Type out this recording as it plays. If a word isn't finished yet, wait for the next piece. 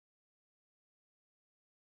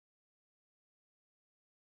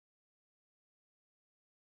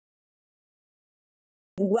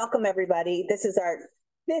Welcome, everybody. This is our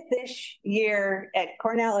fifth-ish year at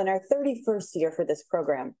Cornell and our 31st year for this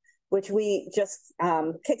program, which we just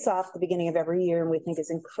kicks off the beginning of every year and we think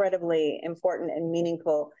is incredibly important and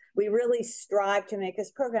meaningful. We really strive to make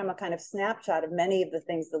this program a kind of snapshot of many of the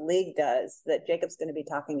things the League does that Jacob's going to be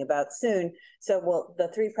talking about soon. So the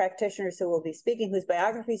three practitioners who will be speaking, whose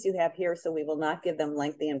biographies you have here, so we will not give them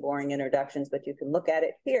lengthy and boring introductions, but you can look at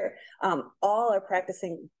it here, all are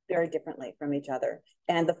practicing very differently from each other.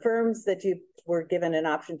 And the firms that you were given an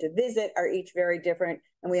option to visit are each very different.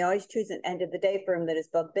 And we always choose an end of the day firm that is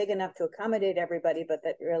both big enough to accommodate everybody, but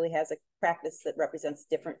that really has a practice that represents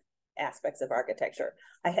different aspects of architecture.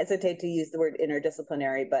 I hesitate to use the word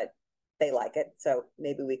interdisciplinary, but they like it, so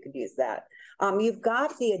maybe we could use that. You've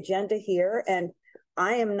got the agenda here, and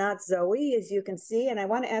I am not Zoe, as you can see, and I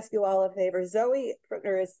want to ask you all a favor. Zoe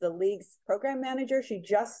Fruchtner is the League's program manager. She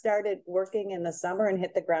just started working in the summer and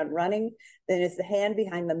hit the ground running. Then is the hand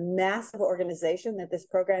behind the massive organization that this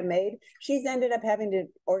program made. She's ended up having to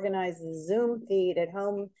organize the Zoom feed at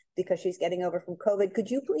home because she's getting over from COVID. Could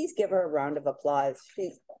you please give her a round of applause?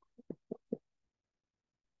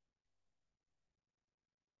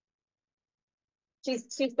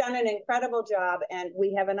 She's done an incredible job, and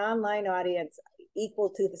we have an online audience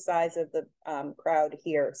equal to the size of the crowd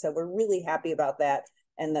here. So we're really happy about that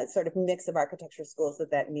and the sort of mix of architecture schools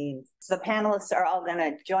that means. So the panelists are all going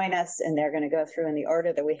to join us, and they're going to go through in the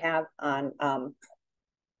order that we have on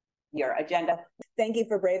your agenda. Thank you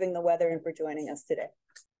for braving the weather and for joining us today.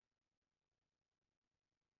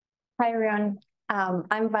 Hi, everyone.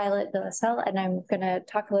 I'm Violette Selle, and I'm going to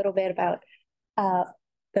talk a little bit about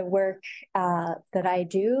the work that I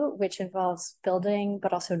do, which involves building,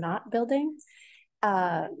 but also not building.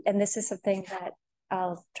 And this is something that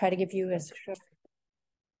I'll try to give you as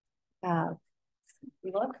a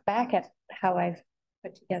look back at how I've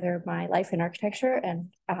put together my life in architecture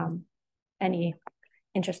and any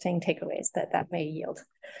interesting takeaways that may yield.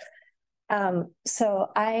 So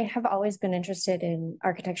I have always been interested in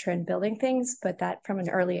architecture and building things, but that from an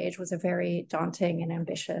early age was a very daunting and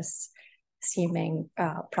ambitious seeming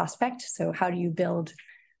prospect. So how do you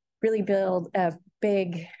really build a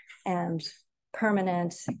big and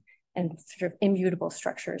permanent and sort of immutable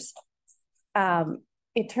structures?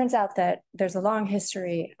 It turns out that there's a long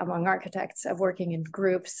history among architects of working in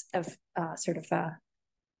groups of sort of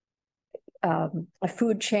a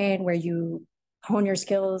food chain where you hone your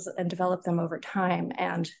skills and develop them over time.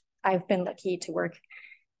 And I've been lucky to work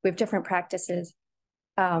with different practices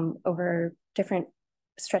over different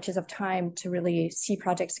stretches of time to really see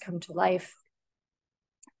projects come to life.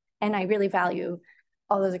 And I really value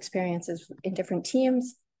all those experiences in different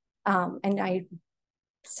teams. And I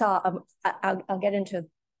saw, I'll get into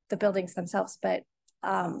the buildings themselves, but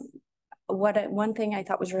one thing I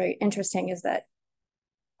thought was very interesting is that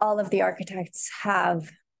all of the architects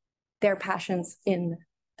have their passions in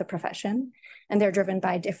the profession, and they're driven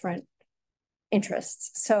by different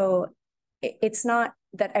interests. So it's not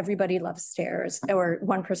that everybody loves stairs or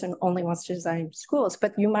one person only wants to design schools,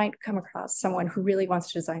 but you might come across someone who really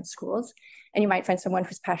wants to design schools, and you might find someone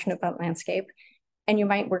who's passionate about landscape, and you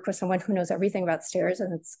might work with someone who knows everything about stairs,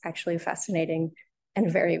 and it's actually a fascinating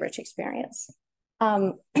and very rich experience.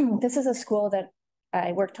 This is a school that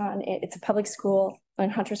I worked on. It's a public school in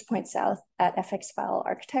Hunters Point South at FX File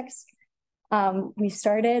Architects. We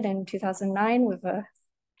started in 2009 with a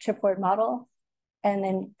chipboard model. And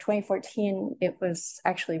in 2014, it was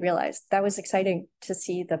actually realized. That was exciting to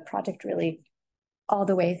see the project really all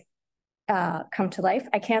the way come to life.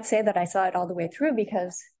 I can't say that I saw it all the way through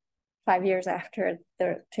because 5 years after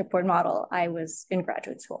the chipboard model, I was in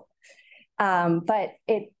graduate school. But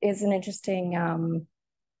it is an interesting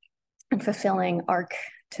and fulfilling arc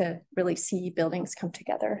to really see buildings come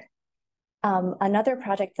together. Another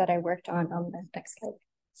project that I worked on the next slide,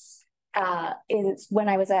 is when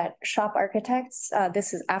I was at Shop Architects,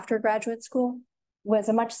 this is after graduate school, was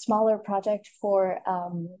a much smaller project for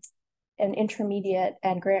an intermediate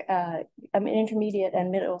and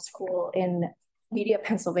middle school in Media,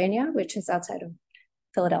 Pennsylvania, which is outside of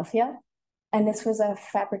Philadelphia. And this was a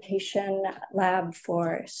fabrication lab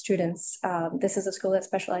for students. This is a school that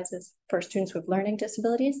specializes for students with learning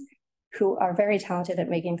disabilities who are very talented at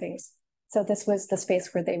making things. So this was the space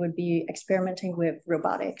where they would be experimenting with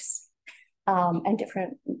robotics and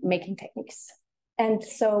different making techniques. And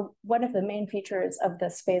so one of the main features of the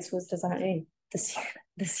space was designing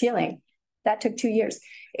the ceiling. That took 2 years.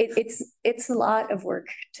 It's a lot of work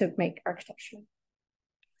to make architecture.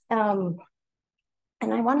 And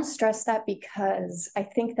I want to stress that because I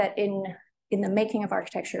think that in the making of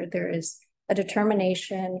architecture, there is a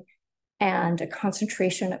determination and a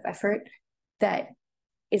concentration of effort that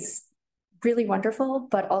is really wonderful,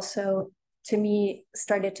 but also to me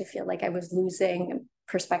started to feel like I was losing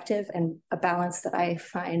perspective and a balance that I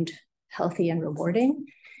find healthy and rewarding.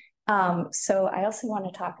 So I also want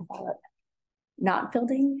to talk about not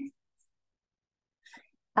building.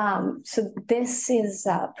 So this is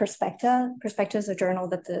Perspecta. Perspecta is a journal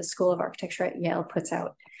that the School of Architecture at Yale puts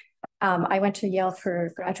out. I went to Yale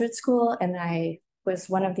for graduate school, and I was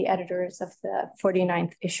one of the editors of the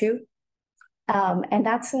 49th issue. And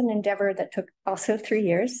that's an endeavor that took also 3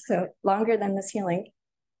 years, so longer than the ceiling.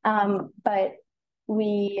 But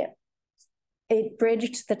it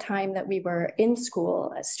bridged the time that we were in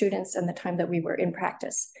school as students and the time that we were in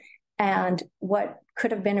practice. And what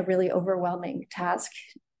could have been a really overwhelming task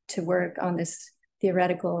to work on this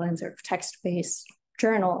theoretical and sort of text-based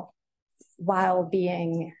journal while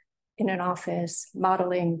being in an office,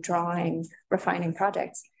 modeling, drawing, refining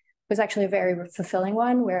projects was actually a very fulfilling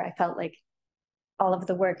one, where I felt like all of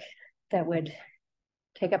the work that would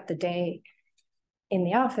take up the day in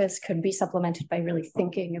the office could be supplemented by really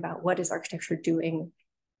thinking about what is architecture doing,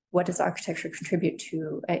 what does architecture contribute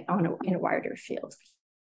to in a wider field.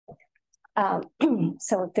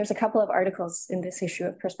 So there's a couple of articles in this issue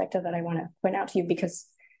of Perspective that I want to point out to you because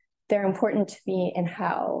they're important to me in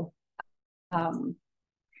how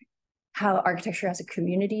architecture as a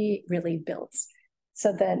community really builds.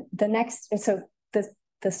 So the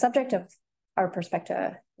subject of our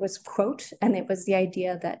Perspective was quote, and it was the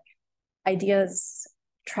idea that ideas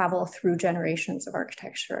travel through generations of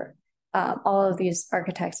architecture. All of these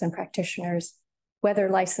architects and practitioners, whether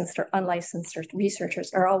licensed or unlicensed or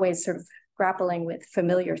researchers, are always sort of grappling with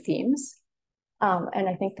familiar themes. And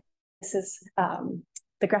I think this is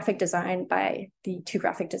the graphic design by the two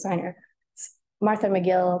graphic designers, Martha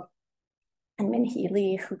McGill and Min Hee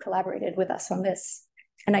Lee, who collaborated with us on this.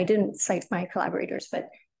 And I didn't cite my collaborators, but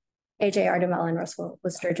AJ Ardemel and Russell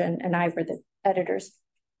Sturgeon and I were the editors.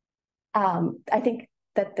 I think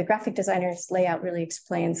that the graphic designer's layout really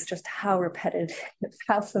explains just how repetitive,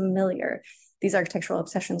 how familiar these architectural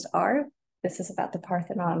obsessions are. This is about the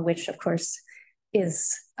Parthenon, which of course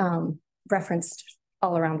is referenced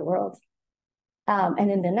all around the world. And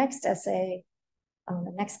in the next essay, on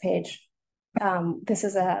the next page, this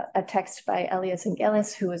is a text by Elias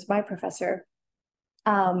Engelis, who was my professor,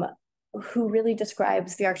 who really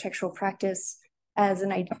describes the architectural practice as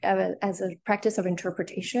a practice of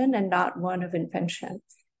interpretation and not one of invention.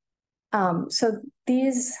 So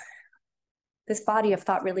this body of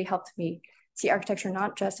thought really helped me see architecture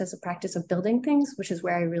not just as a practice of building things, which is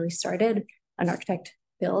where I really started. An architect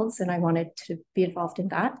builds, and I wanted to be involved in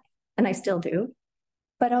that, and I still do.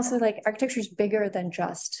 But also, like, architecture is bigger than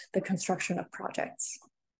just the construction of projects.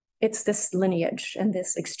 It's this lineage and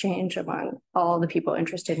this exchange among all the people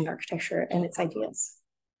interested in architecture and its ideas.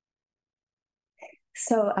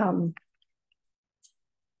 So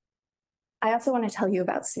I also want to tell you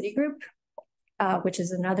about Citygroup, which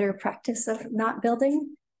is another practice of not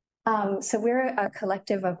building. So we're a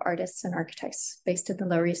collective of artists and architects based in the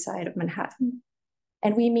Lower East Side of Manhattan.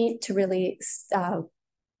 And we meet to really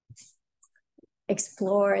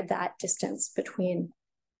explore that distance between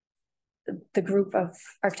the group of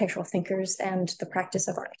architectural thinkers and the practice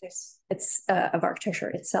of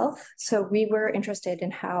architecture itself. So we were interested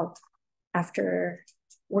in how, after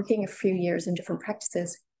working a few years in different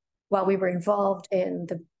practices, while we were involved in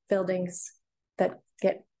the buildings that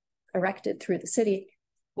get erected through the city,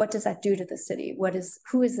 what does that do to the city?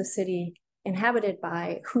 Who is the city inhabited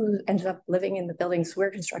by? Who ends up living in the buildings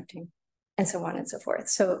we're constructing? And so on and so forth.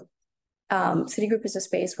 So Citygroup is a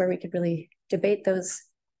space where we could really debate those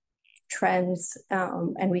trends,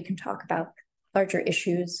 and we can talk about larger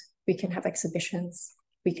issues. We can have exhibitions.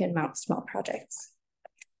 We can mount small projects.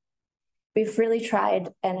 We've really tried,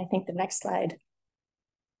 and I think the next slide.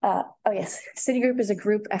 Oh yes, Citygroup is a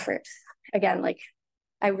group effort. Again, like,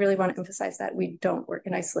 I really want to emphasize that we don't work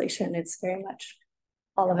in isolation. It's very much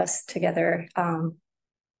all of us together,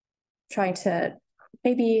 trying to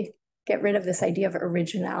maybe get rid of this idea of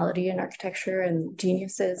originality in architecture and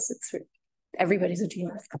geniuses. Everybody's a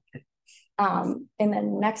genius. In the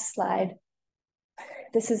next slide,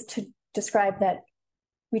 this is to describe that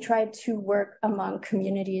we tried to work among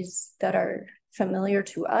communities that are familiar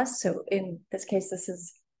to us. So in this case, this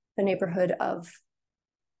is the neighborhood of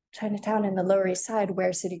Chinatown in the Lower East Side, where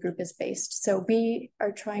Citygroup is based. So we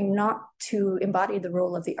are trying not to embody the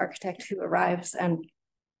role of the architect who arrives and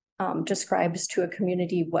describes to a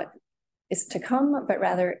community what is to come, but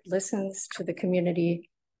rather listens to the community,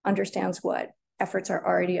 understands what efforts are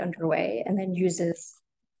already underway, and then uses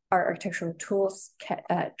our architectural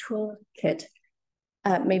toolkit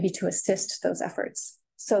maybe to assist those efforts.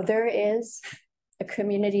 So there is a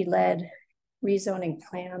community-led rezoning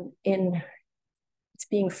plan it's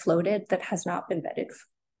being floated that has not been vetted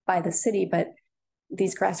by the city, but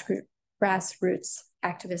these grassroots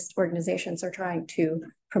activist organizations are trying to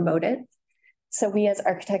promote it. So we as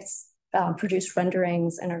architects produce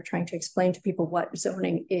renderings and are trying to explain to people what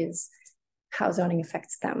zoning is, how zoning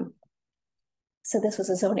affects them. So this was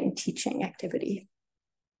a zoning teaching activity.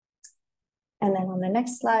 And then on the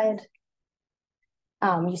next slide,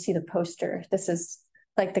 you see the poster. This is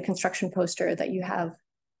like the construction poster that you have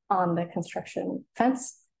on the construction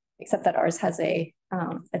fence, except that ours has a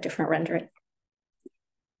different rendering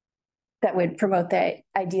that would promote the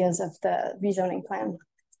ideas of the rezoning plan.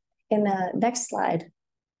 In the next slide,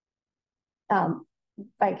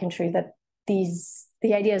 I can show you that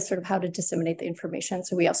the idea is sort of how to disseminate the information.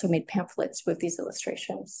 So we also made pamphlets with these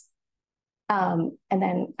illustrations. And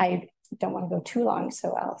then I don't want to go too long,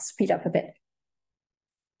 so I'll speed up a bit.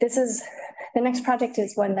 The next project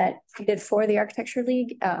is one that we did for the Architecture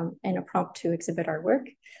League in a prompt to exhibit our work.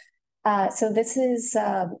 So this is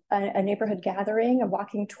a neighborhood gathering, a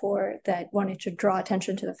walking tour that wanted to draw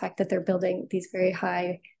attention to the fact that they're building these very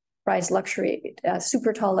high rise luxury,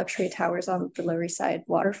 super tall luxury towers on the Lower East Side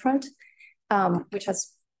waterfront, which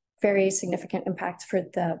has very significant impacts for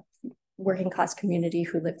the working class community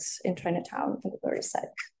who lives in Chinatown on the Lower East Side.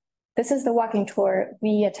 This is the walking tour.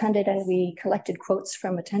 We attended and we collected quotes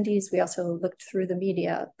from attendees. We also looked through the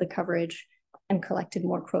media, the coverage, and collected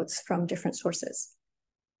more quotes from different sources.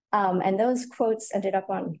 And those quotes ended up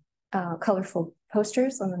on colorful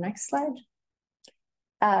posters on the next slide,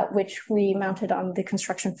 which we mounted on the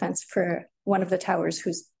construction fence for one of the towers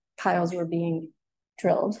whose piles were being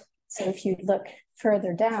drilled. So if you look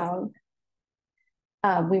further down,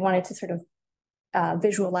 we wanted to sort of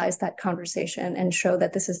visualize that conversation and show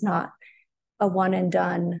that this is not a one and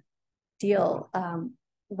done deal.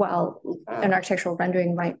 While an architectural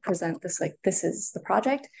rendering might present this like, this is the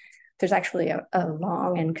project, there's actually a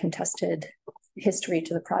long and contested history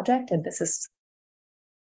to the project, and this is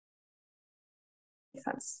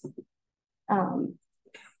and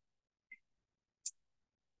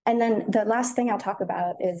then the last thing I'll talk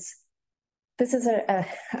about is, this is a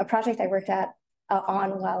project I worked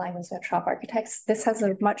on while I was at Schwab Architects. This has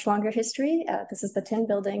a much longer history. This is the Tin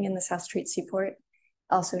Building in the South Street Seaport,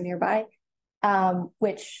 also nearby,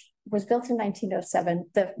 which was built in 1907.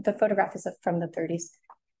 The photograph is from the 30s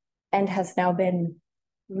and has now been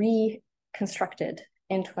reconstructed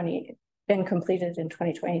been completed in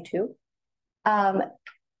 2022.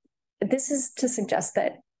 This is to suggest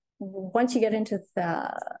that once you get into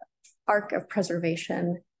the arc of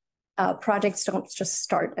preservation, projects don't just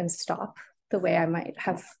start and stop the way I might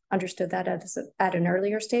have understood that at an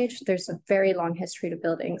earlier stage. There's a very long history to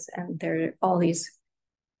buildings, and there are all these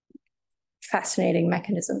fascinating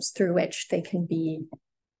mechanisms through which they can be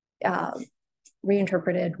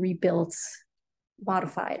reinterpreted, rebuilt,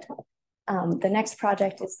 modified. The next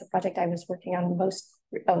project is the project I was working on most.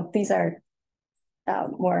 Oh, these are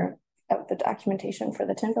more of the documentation for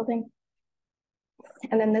the Tin Building.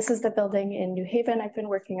 And then this is the building in New Haven I've been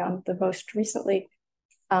working on the most recently.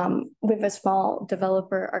 With a small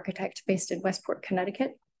developer architect based in Westport,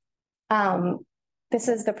 Connecticut. This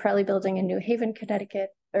is the Pirelli building in New Haven, Connecticut,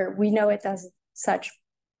 or we know it as such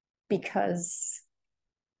because,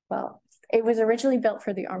 well, it was originally built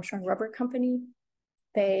for the Armstrong Rubber Company.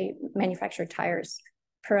 They manufactured tires.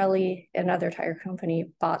 Pirelli, another tire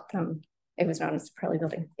company, bought them. It was known as the Pirelli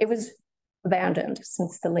building. It was abandoned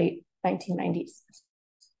since the late 1990s.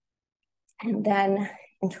 And then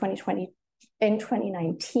in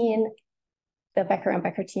 2019, the Becker and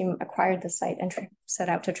Becker team acquired the site and set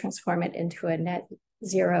out to transform it into a net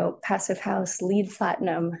zero passive house, LEED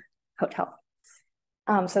platinum hotel.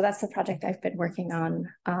 So that's the project I've been working on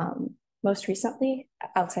most recently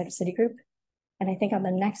outside of Citygroup. And I think on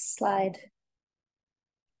the next slide,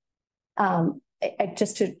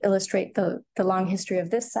 just to illustrate the long history of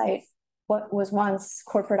this site, what was once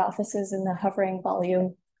corporate offices in the hovering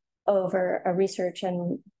volume over a research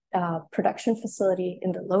and production facility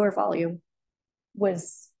in the lower volume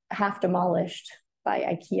was half demolished by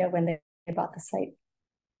IKEA when they bought the site,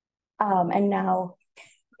 and now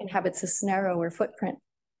inhabits a narrower footprint.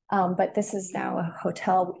 But this is now a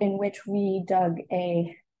hotel in which we dug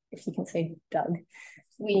if you can say dug,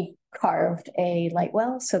 we carved a light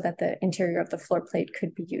well so that the interior of the floor plate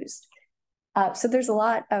could be used. So there's a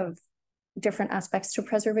lot of different aspects to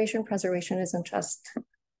preservation. Preservation isn't just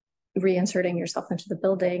reinserting yourself into the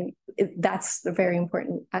building. That's a very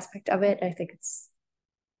important aspect of it. I think it's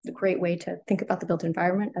a great way to think about the built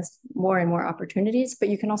environment as more and more opportunities, but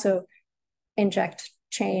you can also inject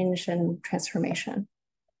change and transformation.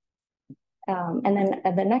 And then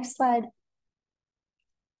the next slide,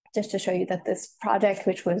 just to show you that this project,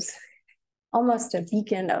 which was almost a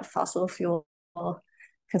beacon of fossil fuel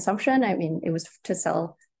consumption, I mean, it was to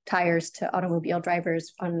sell tires to automobile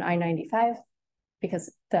drivers on I-95,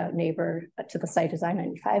 because the neighbor to the site is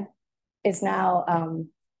I-95, is now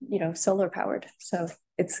solar powered. So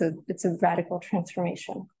it's a radical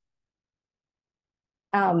transformation.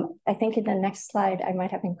 I think in the next slide, I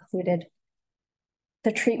might have included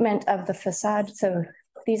the treatment of the facade. So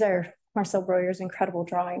these are Marcel Breuer's incredible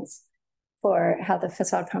drawings for how the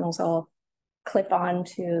facade panels all clip on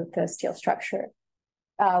to the steel structure.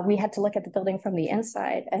 We had to look at the building from the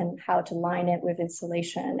inside and how to line it with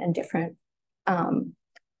insulation and different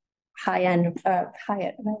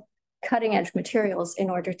cutting edge materials in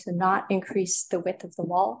order to not increase the width of the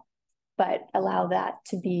wall, but allow that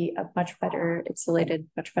to be a much better insulated,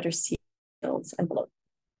 much better sealed envelope.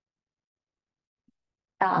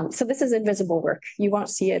 So this is invisible work. You won't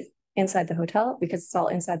see it inside the hotel because it's all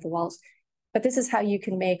inside the walls, but this is how you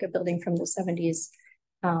can make a building from the 70s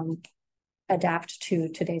adapt to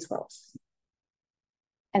today's world.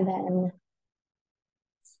 And then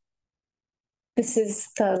this is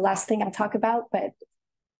the last thing I'll talk about, but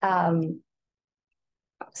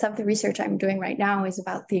some of the research I'm doing right now is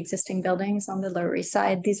about the existing buildings on the Lower East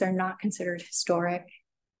Side. These are not considered historic.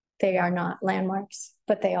 They are not landmarks,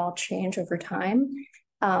 but they all change over time.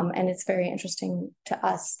 And it's very interesting to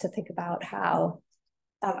us to think about how,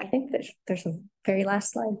 I think there's a very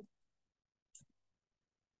last slide.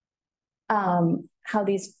 How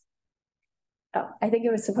these, I think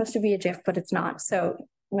it was supposed to be a GIF, but it's not. So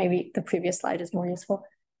maybe the previous slide is more useful.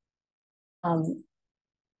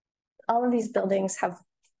 All of these buildings have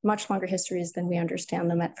much longer histories than we understand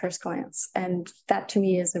them at first glance. And that to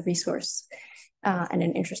me is a resource and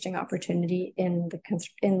an interesting opportunity in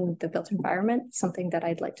the built environment, something that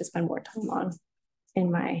I'd like to spend more time on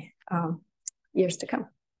in my years to come.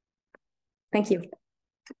 Thank you.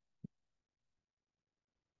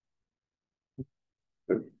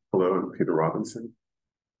 Hello, I'm Peter Robinson.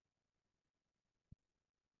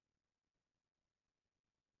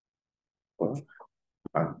 Hello,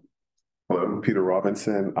 I'm Peter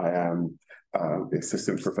Robinson. I am the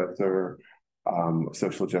assistant professor,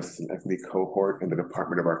 social justice and equity cohort in the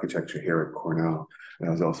Department of Architecture here at Cornell. And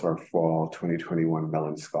I was also our fall 2021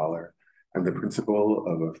 Mellon Scholar. I'm the principal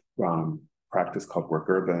of a practice called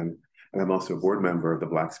WorkUrban, and I'm also a board member of the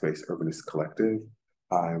Black Space Urbanist Collective.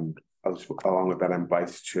 Along with that, I'm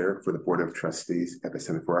vice chair for the Board of Trustees at the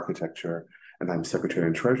Center for Architecture, and I'm secretary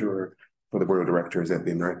and treasurer for the Board of Directors at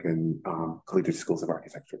the American Collegiate Schools of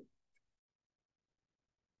Architecture.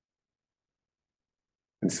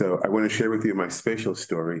 And so I want to share with you my spatial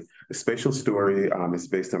story. The spatial story is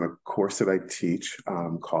based on a course that I teach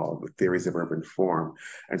called Theories of Urban Form.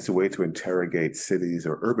 And it's a way to interrogate cities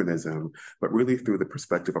or urbanism, but really through the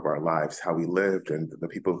perspective of our lives, how we lived and the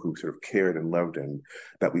people who sort of cared and loved and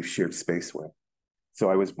that we've shared space with.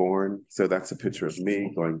 So I was born, so that's a picture of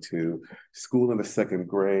me going to school in the 2nd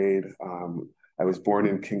grade. I was born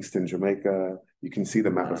in Kingston, Jamaica. You can see the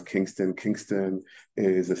map of Kingston. Kingston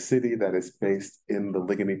is a city that is based in the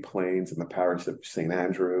Ligony Plains in the parish of St.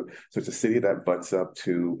 Andrew. So it's a city that butts up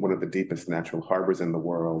to one of the deepest natural harbors in the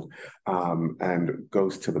world and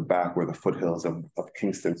goes to the back where the foothills of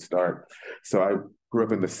Kingston start. So I grew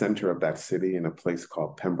up in the center of that city in a place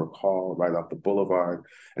called Pembroke Hall, right off the boulevard.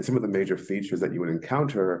 And some of the major features that you would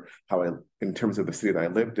encounter, in terms of the city that I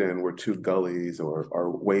lived in, were 2 gullies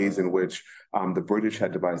or ways in which the British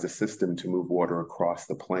had devised a system to move water across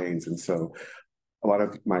the plains. And so a lot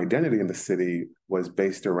of my identity in the city was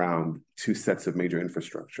based around 2 sets of major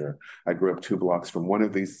infrastructure. I grew up 2 blocks from one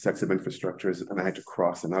of these sets of infrastructures, and I had to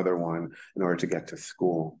cross another one in order to get to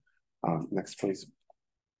school. Next, please.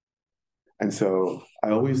 And so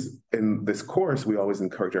in this course, we always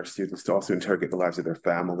encourage our students to also interrogate the lives of their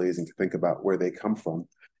families and to think about where they come from.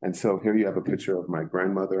 And so here you have a picture of my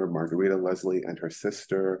grandmother, Margarita Leslie, and her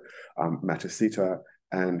sister, Matasita,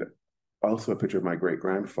 and also a picture of my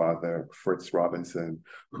great-grandfather, Fritz Robinson,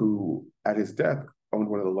 who at his death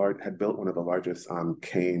had built one of the largest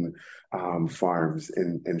cane farms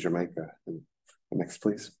in Jamaica. Next,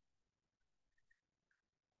 please.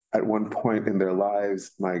 At one point in their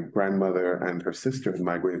lives, my grandmother and her sister had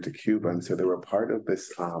migrated to Cuba. And so they were part of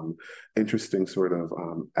this interesting sort of,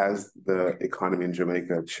 as the economy in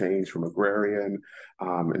Jamaica changed from agrarian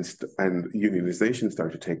and unionization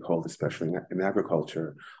started to take hold, especially in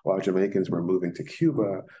agriculture, while Jamaicans were moving to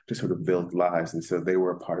Cuba to sort of build lives. And so they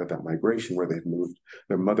were a part of that migration where they'd moved.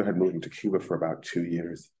 Their mother had moved into Cuba for about 2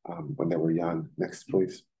 years when they were young. Next,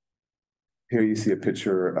 please. Here you see a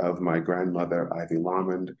picture of my grandmother, Ivy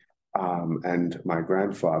Lamond. and my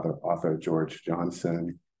grandfather, author George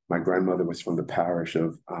Johnson. My grandmother was from the parish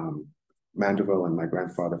of Mandeville, and my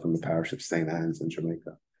grandfather from the parish of St. Anne's in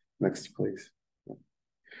Jamaica. Next, please.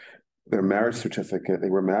 Their marriage certificate, they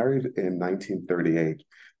were married in 1938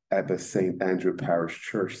 at the St. Andrew Parish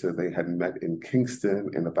Church. So they had met in Kingston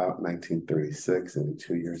in about 1936, and in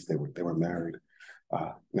 2 years they were married.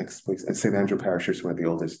 Next, please. And St. Andrew Parish is one of the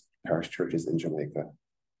oldest parish churches in Jamaica.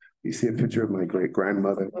 You see a picture of my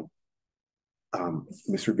great-grandmother,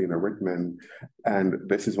 Miss Rubina Rickman, and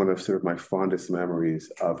this is one of sort of my fondest memories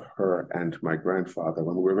of her and my grandfather.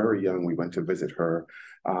 When we were very young, we went to visit her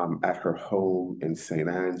at her home in St.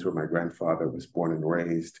 Anne's, where my grandfather was born and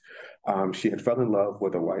raised. She had fell in love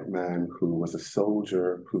with a white man who was a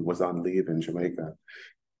soldier who was on leave in Jamaica.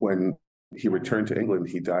 When he returned to England,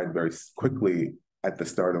 he died very quickly at the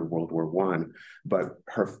start of World War I, but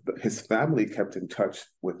his family kept in touch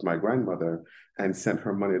with my grandmother and sent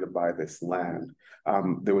her money to buy this land.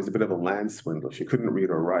 There was a bit of a land swindle. She couldn't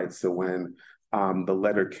read or write, so when the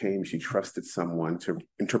letter came, she trusted someone to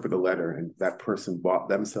interpret the letter, and that person bought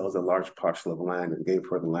themselves a large parcel of land and gave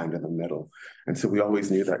her the land in the middle. And so we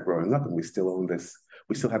always knew that growing up, and we still own this,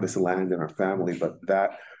 we still have this land in our family, but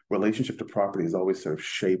that relationship to property has always sort of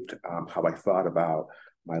shaped how I thought about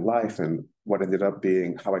my life and what ended up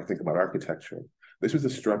being how I think about architecture. This was a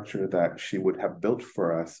structure that she would have built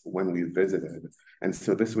for us when we visited. And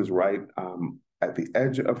so this was right at the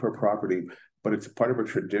edge of her property, but it's part of a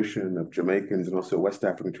tradition of Jamaicans and also West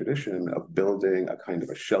African tradition of building a kind of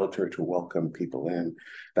a shelter to welcome people in.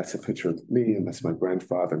 That's a picture of me, and that's my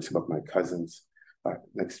grandfather and some of my cousins.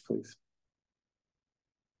 Next, please.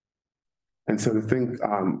 And so the thing,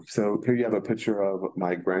 so here you have a picture of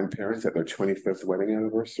my grandparents at their 25th wedding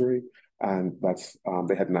anniversary. And that's,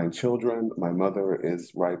 they had 9 children. My mother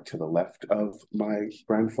is right to the left of my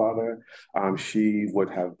grandfather. She would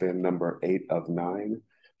have been number 8 of 9.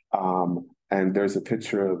 And there's a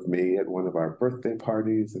picture of me at one of our birthday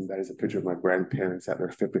parties, and that is a picture of my grandparents at their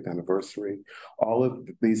 50th anniversary. All of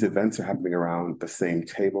these events are happening around the same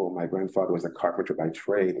table. My grandfather was a carpenter by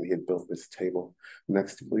trade, and he had built this table.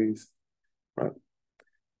 Next, please. Right.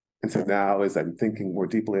 And so now, as I'm thinking more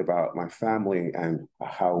deeply about my family and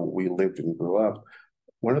how we lived and grew up,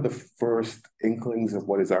 one of the first inklings of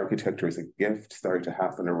what is architecture as a gift started to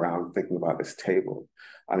happen around thinking about this table.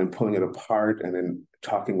 And in pulling it apart and then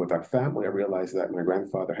talking with our family, I realized that my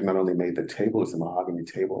grandfather had not only made the table as a mahogany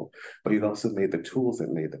table, but he'd also made the tools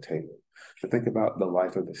that made the table. To think about the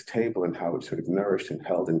life of this table and how it sort of nourished and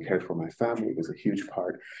held and cared for my family was a huge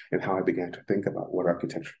part in how I began to think about what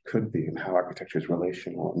architecture could be and how architecture is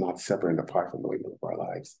relational, not separate and apart from the way we live our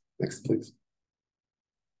lives. Next, please.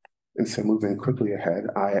 And so moving quickly ahead,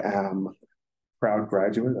 I am a proud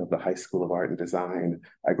graduate of the High School of Art and Design.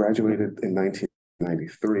 I graduated in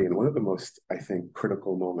 1993, and one of the most, I think,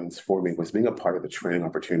 critical moments for me was being a part of the Training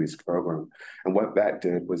Opportunities Program. And what that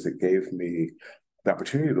did was it gave me the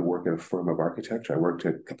opportunity to work at a firm of architecture. I worked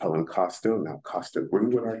at Capella and Costo, now Costo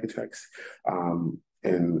Greenwood Architects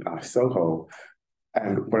in Soho.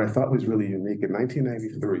 And what I thought was really unique, in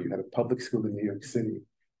 1993, you had a public school in New York City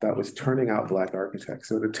that was turning out Black architects.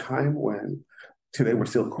 So at a time when today we're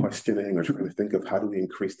still questioning or trying to think of how do we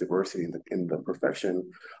increase diversity in the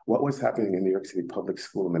profession, what was happening in New York City public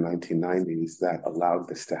school in the 1990s that allowed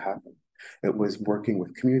this to happen? It was working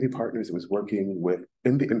with community partners. It was working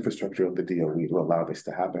in the infrastructure of the DOE to allow this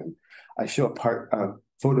to happen. I show a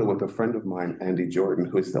photo with a friend of mine, Andy Jordan,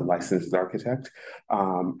 who is the licensed architect.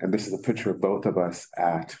 And this is a picture of both of us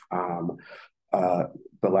at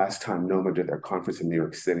the last time NOMA did their conference in New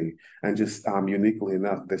York City. And just uniquely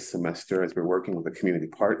enough, this semester, as we're working with a community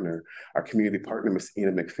partner, our community partner, Miss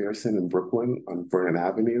Ina McPherson in Brooklyn on Vernon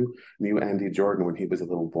Avenue, knew Andy Jordan when he was a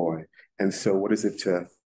little boy. And so what is it to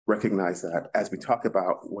recognize that as we talk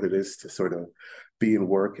about what it is to sort of be in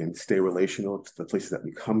work and stay relational to the places that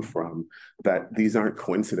we come from, that these aren't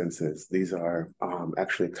coincidences. These are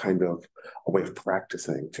actually kind of a way of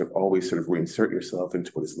practicing to always sort of reinsert yourself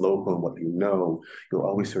into what is local and what you know. You'll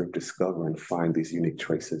always sort of discover and find these unique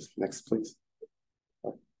traces. Next, please.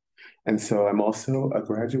 And so I'm also a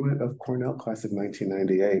graduate of Cornell, class of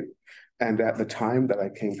 1998. And at the time that I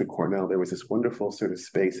came to Cornell, there was this wonderful sort of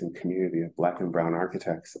space and community of Black and brown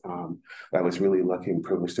architects that I was really lucky and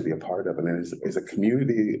privileged to be a part of. And it is a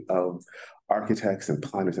community of architects and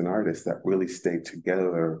planners and artists that really stayed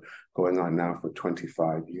together going on now for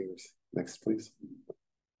 25 years. Next, please.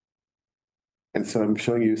 And so I'm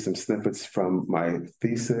showing you some snippets from my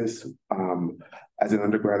thesis. As an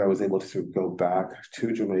undergrad, I was able to go back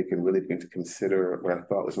to Jamaica and really begin to consider what I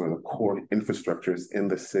thought was one of the core infrastructures in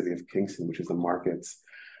the city of Kingston, which is the markets.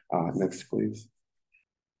 Next, please.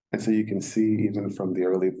 And so you can see even from the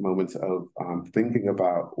early moments of thinking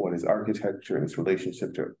about what is architecture and its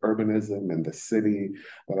relationship to urbanism and the city,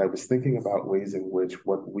 that I was thinking about ways in which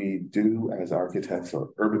what we do as architects or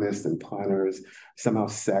urbanists and planners somehow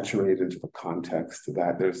saturate into the context,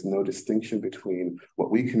 that there's no distinction between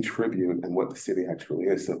what we contribute and what the city actually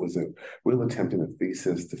is. So it was a real attempt in a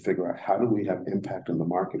thesis to figure out how do we have impact on the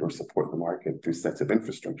market or support the market through sets of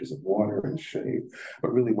infrastructures of water and shade,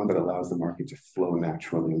 but really one that allows the market to flow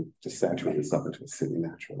naturally, to saturate itself into the city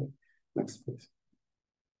naturally. Next, please.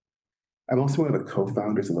 I'm also one of the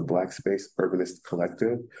co-founders of the Black Space Urbanist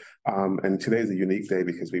Collective. And today is a unique day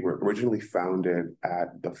because we were originally founded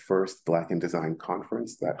at the first Black in Design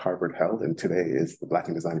conference that Harvard held. And today is the Black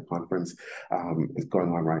in Design conference is going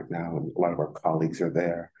on right now. And a lot of our colleagues are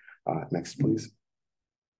there. Next, please.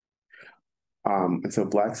 And so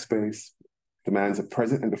Black Space demands a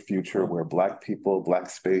present and a future where Black people, Black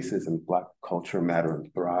spaces, and Black culture matter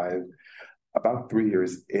and thrive. About 3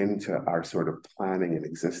 years into our sort of planning and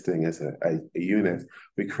existing as a unit,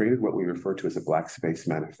 we created what we refer to as a Black Space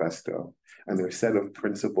Manifesto. And there are a set of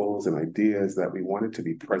principles and ideas that we wanted to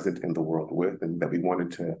be present in the world with, and that we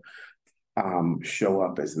wanted to show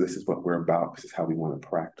up as this is what we're about, this is how we want to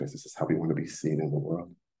practice, this is how we want to be seen in the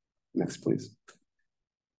world. Next, please.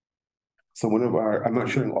 So one of our, I'm not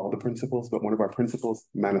sharing all the principles, but one of our principles,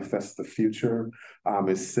 manifest the future,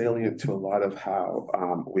 is salient to a lot of how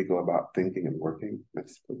we go about thinking and working.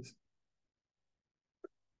 Next, please.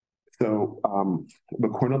 So the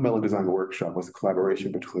Cornell Mellon Design Workshop was a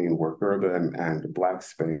collaboration between WorkUrban and Black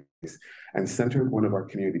Space, and centered one of our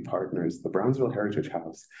community partners. The Brownsville Heritage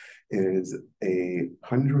House is a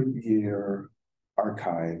 100-year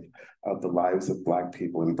archive of the lives of Black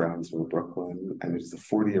people in Brownsville, Brooklyn, and it's a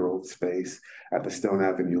 40-year-old space at the Stone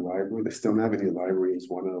Avenue Library. The Stone Avenue Library is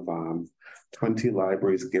one of 20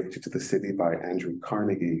 libraries gifted to the city by Andrew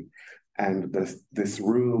Carnegie. And this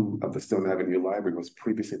room of the Stone Avenue Library was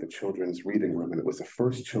previously the children's reading room, and it was the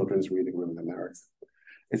first children's reading room in America.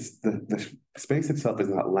 It's the space itself is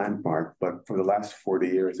not landmarked, but for the last 40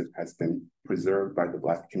 years, it has been preserved by the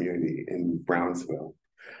Black community in Brownsville.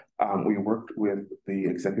 We worked with the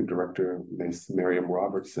executive director, Ms. Miriam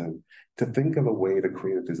Robertson, to think of a way to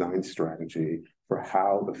create a design strategy for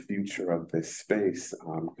how the future of this space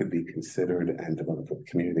could be considered and developed for the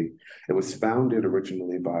community. It was founded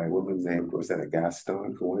originally by a woman named Rosetta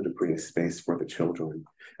Gaston, who wanted to create a space for the children.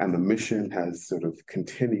 And the mission has sort of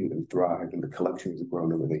continued and thrived, and the collection has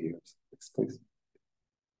grown over the years. Next, please.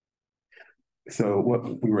 So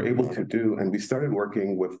what we were able to do, and we started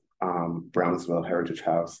working with Brownsville Heritage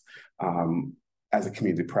House as a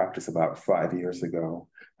community practice about 5 years ago.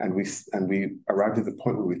 And we arrived at the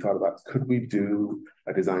point where we thought about, could we do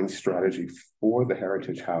a design strategy for the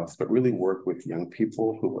Heritage House, but really work with young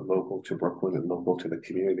people who were local to Brooklyn and local to the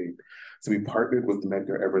community. So we partnered with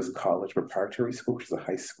Medgar Evers College Preparatory School, which is a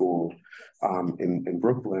high school in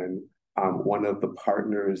Brooklyn. One of the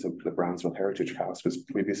partners of the Brownsville Heritage House was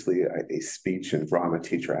previously a speech and drama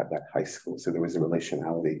teacher at that high school. So there was a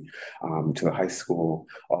relationality to the high school.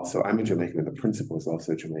 Also, I'm a Jamaican and the principal is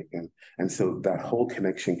also Jamaican. And so that whole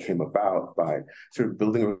connection came about by sort of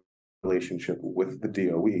building a relationship with the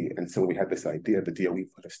DOE. And so when we had this idea, the DOE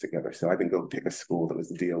put us together. So I didn't go pick a school that was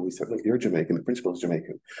the DOE. Said, look, you're Jamaican, the principal is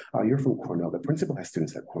Jamaican. You're from Cornell, the principal has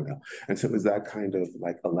students at Cornell. And so it was that kind of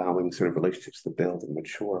like allowing sort of relationships to build and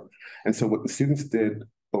mature. And so what the students did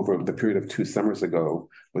over the period of 2 summers ago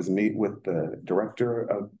was meet with the director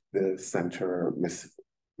of the center, Miss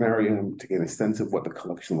Miriam, to gain a sense of what the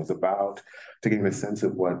collection was about, to gain a sense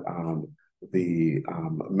of what the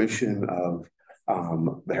mission of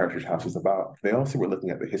the Heritage House was about. They also were looking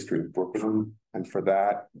at the history of Brooklyn. And for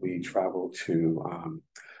that, we traveled to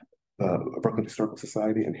the Brooklyn Historical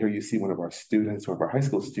Society. And here you see one of our students, one of our high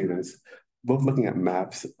school students, both looking at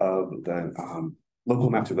maps of the local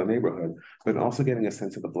maps of the neighborhood, but also getting a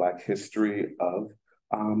sense of the Black history of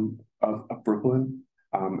Brooklyn.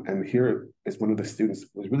 And here is one of the students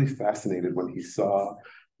who was really fascinated when he saw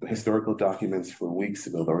the historical documents for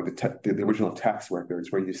Weeksville, or the original tax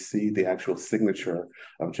records, where you see the actual signature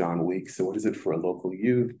of John Weeks. So what is it for a local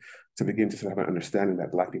youth to begin to sort of have an understanding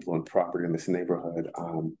that Black people own property in this neighborhood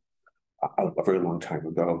a very long time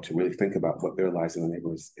ago, to really think about what their lives in the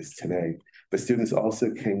neighborhood is today. The students also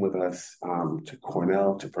came with us to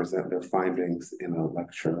Cornell to present their findings in a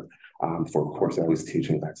lecture for a course I was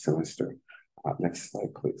teaching that semester. Next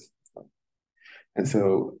slide, please. And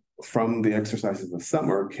so from the exercises of the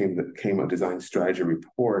summer came a design strategy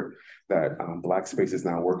report that Black Space is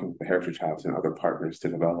now working with the Heritage House and other partners to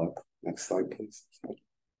develop. Next slide, please.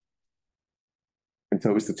 And And so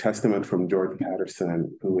it was the testament from George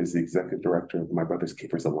Patterson, who is the executive director of My Brother's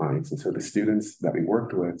Keepers Alliance. And so the students that we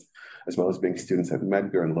worked with, as well as being students at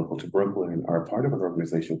Medgar and local to Brooklyn, are a part of an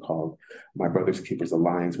organization called My Brother's Keepers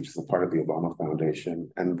Alliance, which is a part of the Obama Foundation.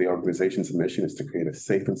 And the organization's mission is to create a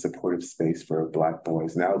safe and supportive space for Black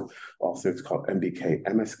boys. Now, also it's called MBK,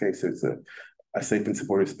 MSK, so it's a safe and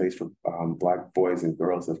supportive space for Black boys and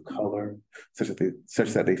girls of color, such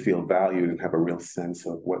that they feel valued and have a real sense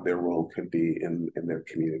of what their role could be in their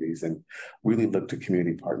communities, and really look to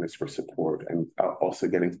community partners for support, and also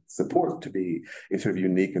getting support to be in sort of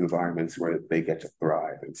unique environments where they get to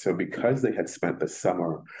thrive. And so because they had spent the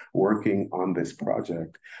summer working on this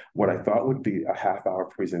project, what I thought would be a half-hour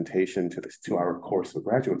presentation to this 2-hour course for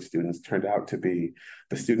graduate students turned out to be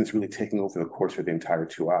the students really taking over the course for the entire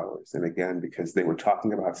 2 hours. And again, because they were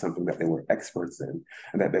talking about something that they were experts in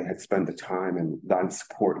and that they had spent the time and gotten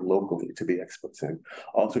support locally to be experts in.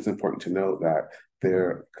 Also, it's important to note that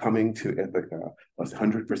their coming to Ithaca was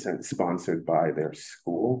 100% sponsored by their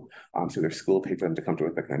school. So their school paid for them to come to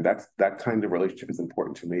Ithaca. And that kind of relationship is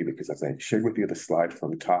important to me because, as I shared with you the slide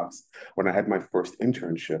from TOPS, when I had my first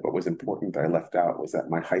internship, what was important that I left out was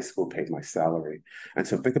that my high school paid my salary. And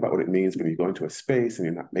so think about what it means when you go into a space and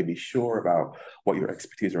you're not maybe sure about what your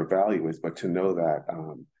expertise or value is, but to know that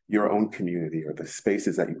your own community or the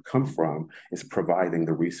spaces that you come from is providing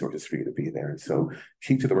the resources for you to be there. And so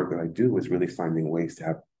key to the work that I do is really finding ways to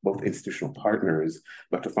have both institutional partners,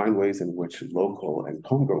 but to find ways in which local and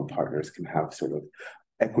homegrown partners can have sort of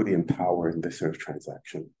equity and power in this sort of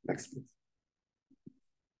transaction. Next, please.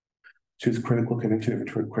 Choose critical connection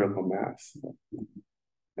and critical mass.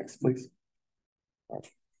 Next, please. All right.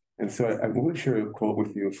 And so I want to share a quote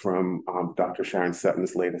with you from Dr. Sharon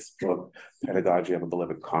Sutton's latest book, Pedagogy of a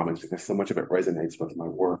Beloved Commons, because so much of it resonates with my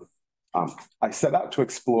work. I set out to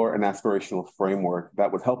explore an aspirational framework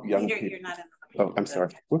that would help young people. You're not in the oh, I'm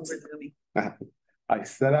sorry. Whoops. I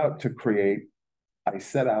set out to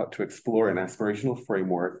explore an aspirational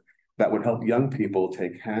framework that would help young people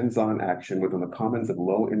take hands-on action within the commons of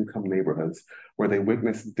low-income neighborhoods where they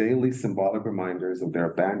witness daily symbolic reminders of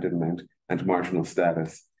their abandonment and marginal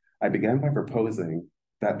status. I began by proposing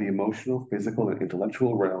that the emotional, physical, and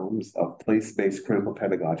intellectual realms of place-based critical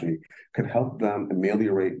pedagogy could help them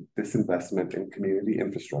ameliorate disinvestment in community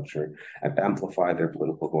infrastructure and amplify their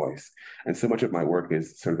political voice. And so much of my work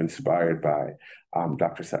is sort of inspired by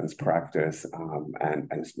Dr. Sutton's practice and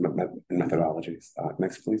methodologies.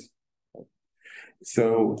 Next, please.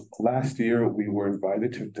 So last year, we were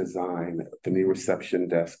invited to design the new reception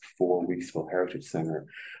desk for Weeksville Heritage Center.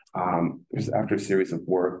 It was after a series of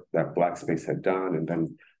work that Black Space had done, and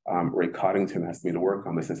then Ray Coddington asked me to work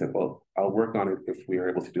on this. I said, well, I'll work on it if we are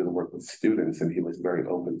able to do the work with students, and he was very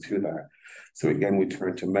open to that. So again, we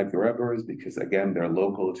turned to Medgar Evers because, again, they're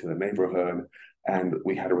local to the neighborhood, and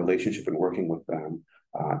we had a relationship in working with them.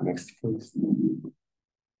 Next, please.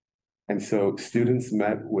 And so students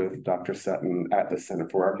met with Dr. Sutton at the Center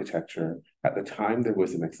for Architecture. At the time, there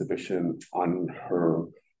was an exhibition on her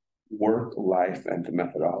work, life, and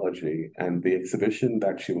methodology. And the exhibition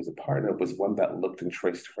that she was a part of was one that looked and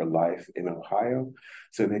traced her life in Ohio.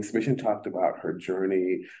 So the exhibition talked about her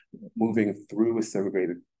journey moving through a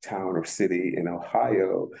segregated town or city in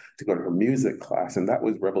Ohio to go to her music class. And that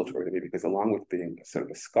was revelatory to me because along with being sort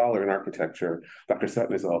of a scholar in architecture, Dr.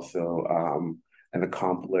 Sutton is also an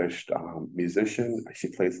accomplished musician. She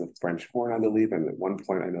plays the French horn, I believe, and at one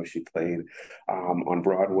point I know she played on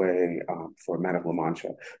Broadway for Man of La Mancha.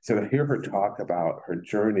 So to hear her talk about her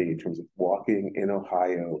journey in terms of walking in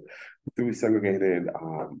Ohio through segregated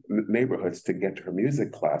neighborhoods to get to her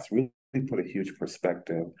music class really put a huge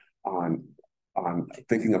perspective on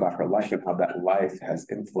thinking about her life and how that life has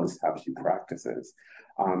influenced how she practices.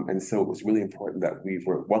 And so it was really important that we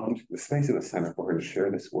were welcomed to the space of the center for her to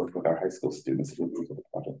share this work with our high school students who moved to the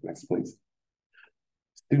project. Next, please.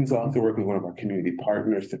 Students also work with one of our community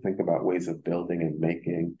partners to think about ways of building and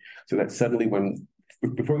making, so that suddenly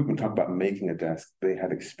before we can talk about making a desk, they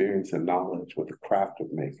had experience and knowledge with the craft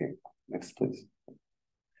of making. Next, please.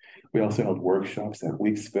 We also held workshops at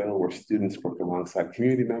Weeksville where students worked alongside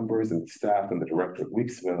community members and staff and the director of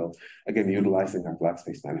Weeksville, again, utilizing our Black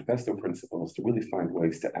Space Manifesto principles to really find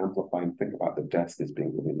ways to amplify and think about the desk as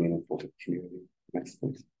being really meaningful to the community. Next,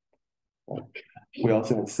 please. We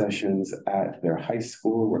also had sessions at their high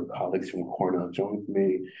school where colleagues from Cornell joined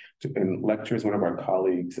me in lectures. One of our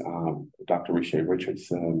colleagues, Dr. Rishay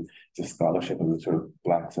Richardson, is a scholarship in sort of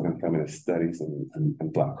Black Southern feminist studies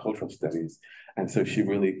and Black cultural studies. And so she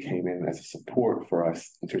really came in as a support for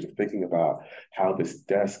us in terms of thinking about how this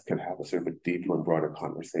desk can have a sort of a deeper and broader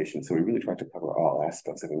conversation. So we really tried to cover all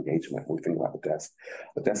aspects of engagement when we think about the desk.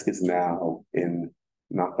 The desk is now in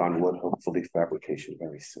knock on wood, hopefully fabrication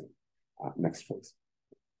very soon. Next, please.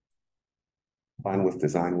 Fine with,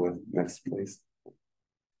 design with, next, please.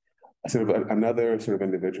 Another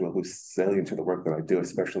individual who's salient to the work that I do,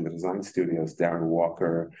 especially in the design studios, Darren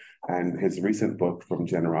Walker, and his recent book, From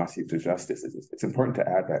Generosity to Justice. It's important to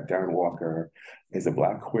add that Darren Walker is a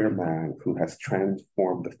Black queer man who has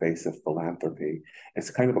transformed the face of philanthropy. It's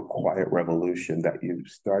kind of a quiet revolution that you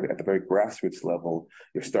start at the very grassroots level,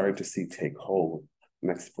 you're starting to see take hold.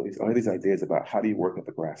 Next, please. All of these ideas about how do you work at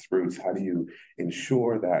the grassroots? How do you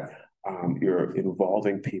ensure that you're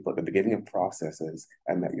involving people at the beginning of processes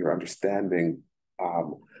and that you're understanding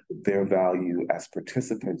their value as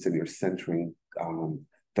participants and you're centering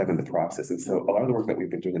them in the process. And so a lot of the work that we've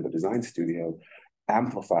been doing in the design studio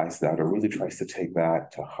amplifies that or really tries to take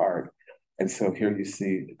that to heart. And so here you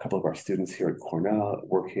see a couple of our students here at Cornell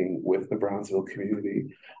working with the Brownsville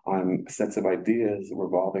community on sets of ideas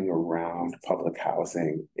revolving around public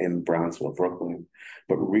housing in Brownsville, Brooklyn,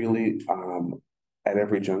 but really at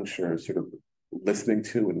every juncture, listening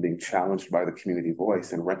to and being challenged by the community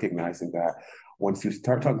voice and recognizing that once you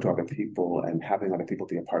start talking to other people and having other people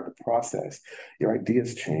be a part of the process, your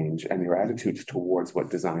ideas change and your attitudes towards what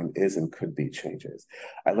design is and could be changes.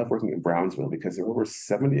 I love working in Brownsville because there are over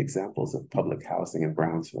 70 examples of public housing in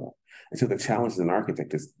Brownsville. And so the challenge as an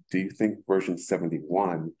architect is, do you think version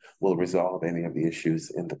 71 will resolve any of the issues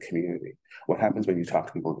in the community? What happens when you talk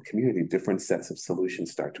to people in the community? Different sets of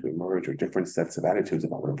solutions start to emerge or different sets of attitudes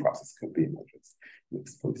about what a process could be emergence.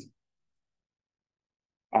 Next, please.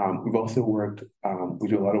 We've also worked, we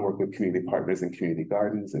do a lot of work with community partners and community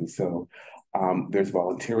gardens. And so there's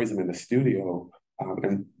volunteerism in the studio.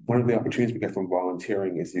 And one of the opportunities we get from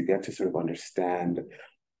volunteering is you get to understand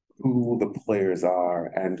who the players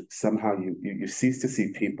are, and somehow you cease to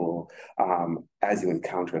see people as you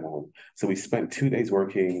encounter them. So we spent 2 days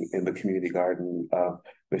working in the community garden of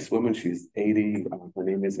this woman. She's 80. Her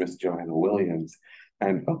name is Miss Joanna Williams.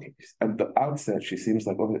 And okay, at the outset, she seems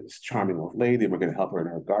like, oh, this charming old lady, we're going to help her in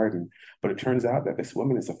her garden. But it turns out that this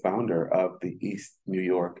woman is a founder of the East New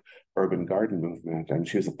York urban garden movement. And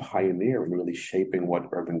she was a pioneer in really shaping what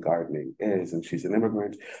urban gardening is. And she's an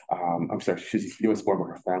immigrant. She's US born, but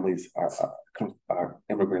her families are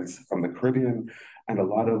immigrants from the Caribbean. And a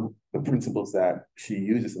lot of the principles that she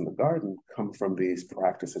uses in the garden come from these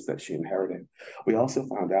practices that she inherited. We also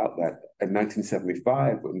found out that in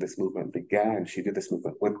 1975, when this movement began, she did this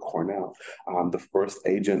movement with Cornell. The first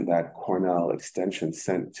agent that Cornell Extension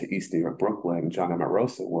sent to East New York, Brooklyn, John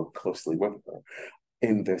Amoroso, worked closely with her.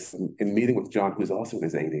 In meeting with John, who's also in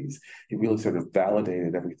his 80s, he really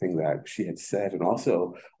validated everything that she had said and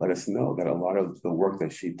also let us know that a lot of the work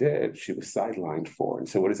that she did, she was sidelined for. And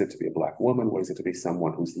so what is it to be a Black woman? What is it to be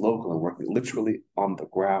someone who's local and working literally on the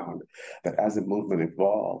ground? That as the movement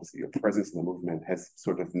evolves, your presence in the movement has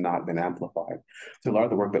not been amplified. So a lot of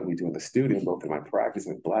the work that we do in the studio, both in my practice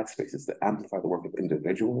and in Black spaces, to amplify the work of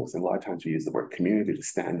individuals. And a lot of times we use the word community to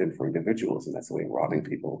stand in for individuals, and that's the way of robbing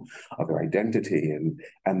people of their identity and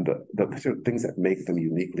the things that make them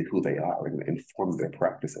uniquely who they are and inform their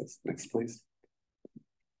practices. Next, please.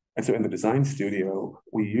 And so in the design studio,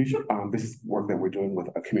 we usually, this is work that we're doing with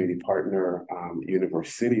a community partner,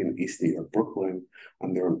 University in East New York, Brooklyn.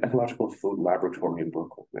 They're an ecological food laboratory in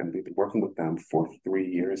Brooklyn, and we've been working with them for 3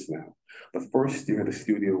 years now. The first year, the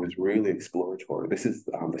studio was really exploratory. This is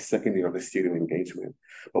the second year of the studio engagement.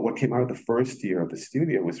 But what came out of the first year of the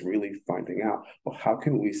studio was really finding out, well, how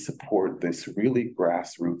can we support this really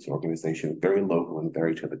grassroots organization, very local and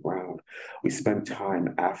very to the ground? We spent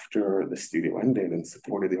time after the studio ended and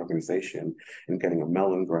supported the organization in getting a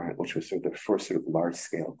Mellon grant, which was the first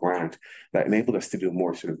large-scale grant that enabled us to do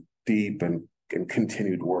more deep and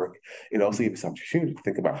continued work. It also gave us an opportunity to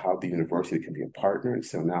think about how the university can be a partner. And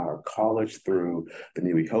so now our college, through the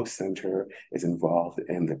Newey Host Center, is involved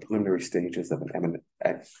in the preliminary stages of an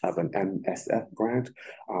MSF grant,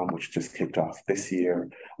 which just kicked off this year,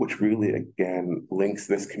 which really, again, links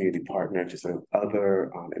this community partner to other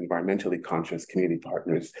environmentally conscious community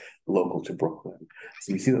partners local to Brooklyn.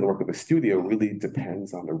 So you see that the work of the studio really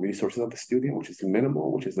depends on the resources of the studio, which is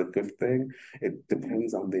minimal, which is a good thing. It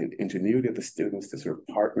depends on the ingenuity of the students to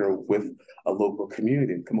partner with a local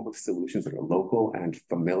community and come up with solutions that are local and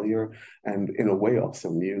familiar, and in a way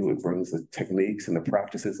also new. It brings the techniques and the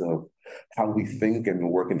practices of how we think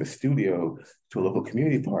and work in the studio to a local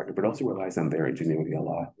community partner, but also relies on their ingenuity a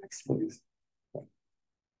lot. Next, please.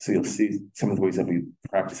 So you'll see some of the ways that we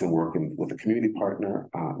practice and work with a community partner.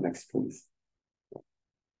 Next, please.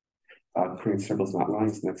 Create circles, not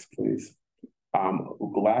lines. Next, please.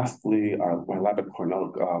 Lastly, my lab at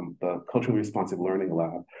Cornell, the Culturally Responsive Learning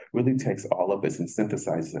Lab, really takes all of this and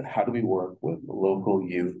synthesizes it. How do we work with local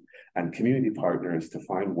youth and community partners to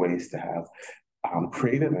find ways to have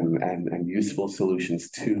creative and useful solutions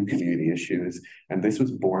to community issues? And this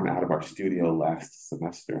was born out of our studio last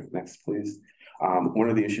semester. Next, please. One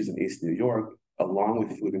of the issues in East New York, along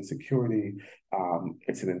with food insecurity,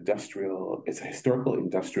 it's a historical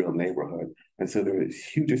industrial neighborhood. And so there is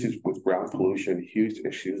huge issues with ground pollution, huge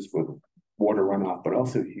issues with water runoff, but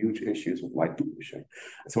also huge issues with light pollution.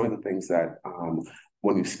 It's one of the things that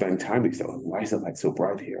when you spend time, you say, oh, why is the light so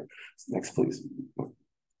bright here? Next, please.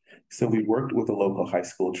 So we worked with a local high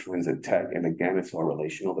school, Transit Tech, and again, it's all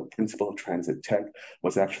relational. The principal of Transit Tech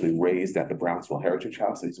was actually raised at the Brownsville Heritage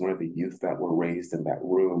House. He's one of the youth that were raised in that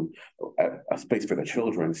room, a space for the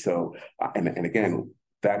children. So, and again,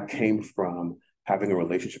 that came from having a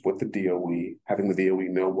relationship with the DOE, having the DOE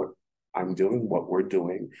know what I'm doing, what we're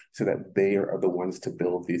doing, so that they are the ones to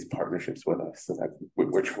build these partnerships with us, so that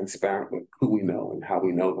we're transparent with who we know and how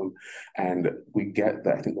we know them. And we get,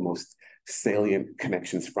 I think, the most salient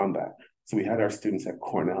connections from that. So we had our students at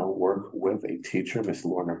Cornell work with a teacher, Miss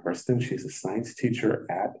Lorna Hurston. She's a science teacher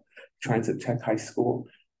at Transit Tech High School,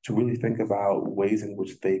 to really think about ways in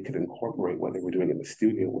which they could incorporate what they were doing in the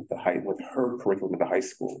studio with her curriculum at the high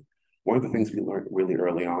school. One of the things we learned really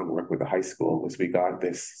early on work with the high school was we got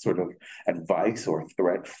this sort of advice or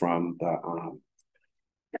threat from the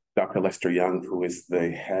Dr. Lester Young, who is the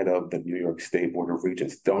head of the New York State Board of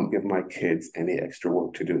Regents. Don't give my kids any extra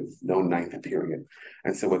work to do, no ninth period.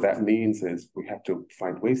 And so what that means is we have to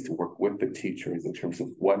find ways to work with the teachers in terms of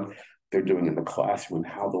what they're doing in the classroom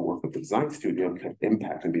and how the work of the design studio can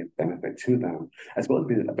impact and be a benefit to them, as well as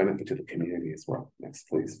be a benefit to the community as well. Next,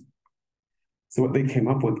 please. So what they came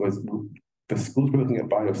up with was the schools were looking at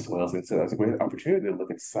bioswales, and so that's a great opportunity to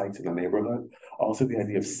look at sites in the neighborhood. Also, the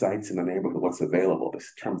idea of sites in the neighborhood, what's available.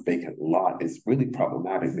 This term vacant lot is really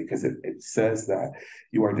problematic because it says that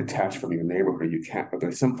you are detached from your neighborhood. You can't, but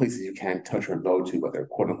there's some places you can't touch or go to, but they're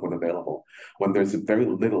quote unquote available, when there's very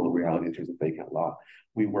little reality in terms of vacant lot.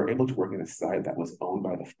 We were able to work in a site that was owned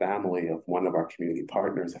by the family of one of our community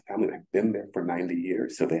partners, a family that had been there for 90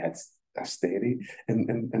 years. So they had a steady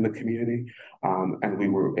in the community. And we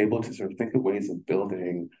were able to sort of think of ways of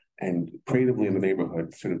building and creatively in the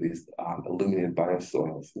neighborhood, sort of these illuminated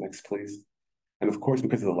biosoils. Next, please. And of course,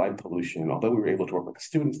 because of the light pollution, although we were able to work with the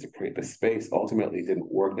students to create this space, ultimately it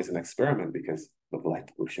didn't work as an experiment because of the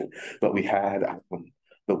light pollution. But we had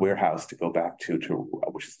the warehouse to go back to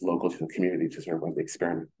which is local to the community, to sort of run the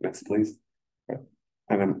experiment. Next, please.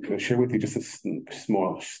 And I'm going to share with you just a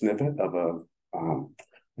small snippet of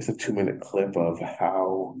it's a 2-minute clip of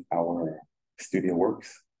how our studio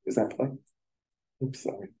works. Does that play? Oops,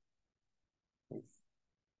 sorry.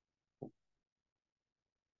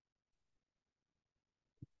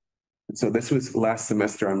 So this was last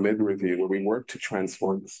semester on mid-review, where we worked to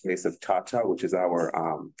transform the space of Tata, which is our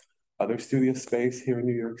other studio space here in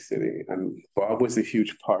New York City. And Bob was a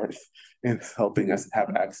huge part in helping us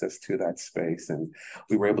have access to that space. And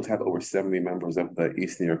we were able to have over 70 members of the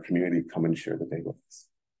East New York community come and share the day with us.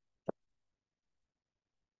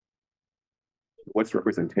 What's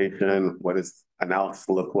representation? What does analysis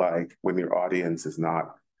look like when your audience is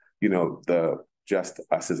not, just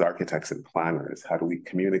us as architects and planners? How do we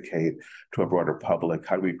communicate to a broader public?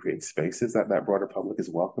 How do we create spaces that broader public is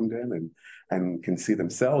welcomed in and can see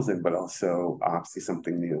themselves in, but also see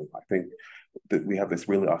something new? I think that we have this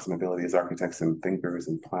really awesome ability as architects and thinkers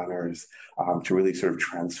and planners to really sort of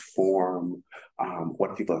transform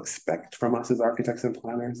what people expect from us as architects and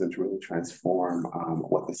planners, and to really transform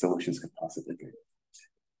what the solutions could possibly be.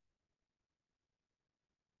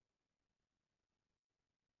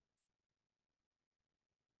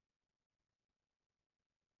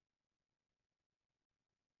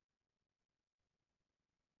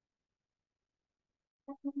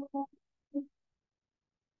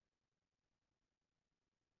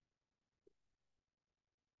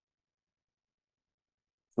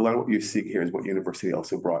 A lot of what you see here is what university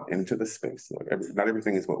also brought into the space. Not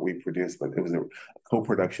everything is what we produce, but it was a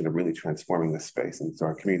co-production of really transforming the space. And so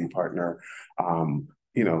our community partner,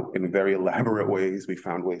 in very elaborate ways, we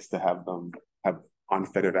found ways to have them have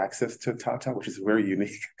unfettered access to Tata, which is a very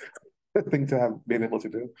unique thing to have been able to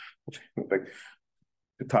do. Like,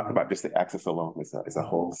 to talk about just the access alone is a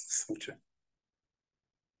whole subject.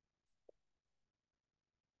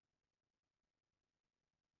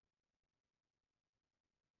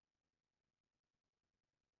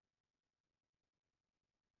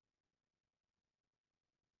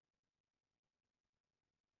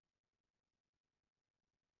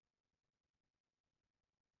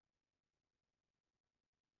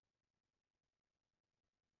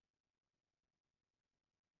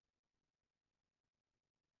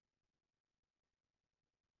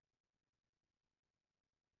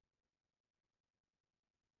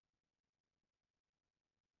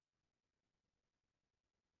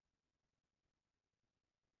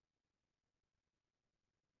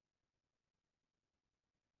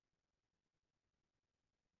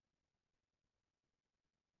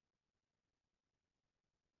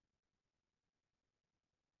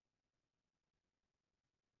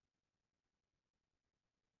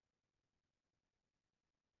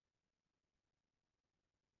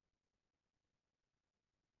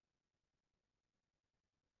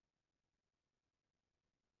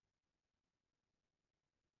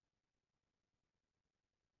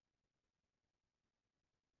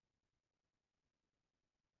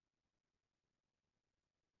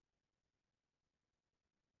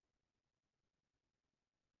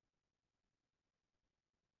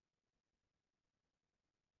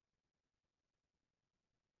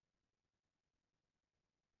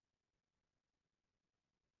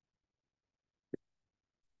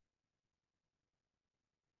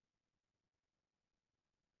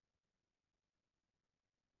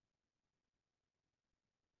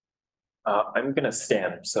 I'm gonna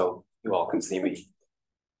stand so you all can see me.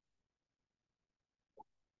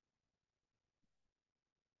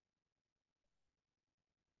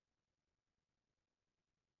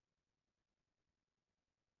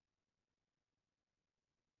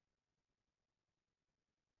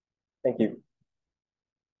 Thank you.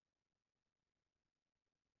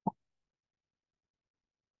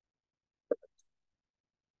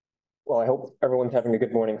 Well, I hope everyone's having a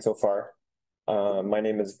good morning so far. My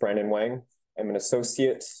name is Wang. I'm an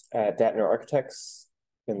associate at Dattner Architects.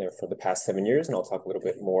 Been there for the past 7 years, and I'll talk a little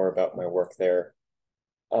bit more about my work there.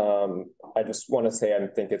 I just want to say I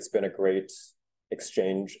think it's been a great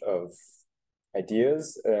exchange of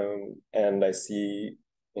ideas, and I see,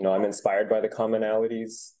 I'm inspired by the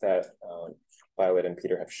commonalities that Violet and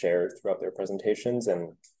Peter have shared throughout their presentations,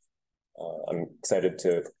 and I'm excited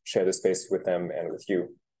to share the space with them and with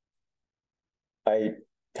you. I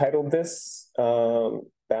titled this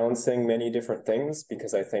Balancing Many Different Things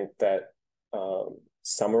because I think that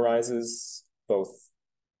summarizes both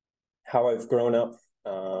how I've grown up,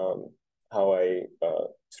 how I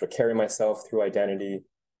sort of carry myself through identity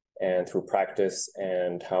and through practice,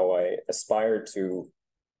 and how I aspire to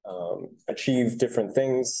achieve different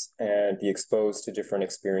things and be exposed to different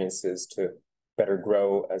experiences to better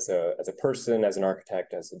grow as a person, as an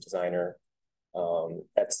architect, as a designer,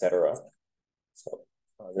 etc. So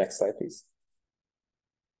next slide, please.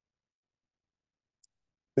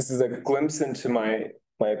 This is a glimpse into my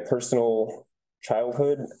personal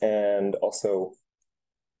childhood and also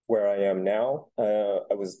where I am now.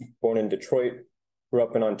 I was born in Detroit, grew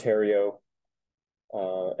up in Ontario,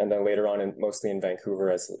 and then later on mostly in Vancouver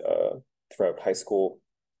as throughout high school.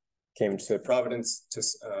 Came to Providence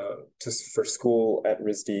for school at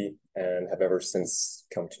RISD and have ever since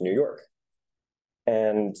come to New York.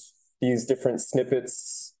 And these different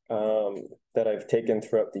snippets that I've taken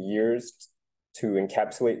throughout the years to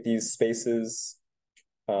encapsulate these spaces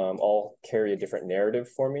all carry a different narrative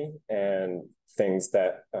for me and things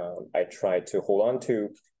that I try to hold on to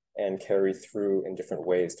and carry through in different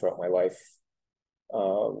ways throughout my life.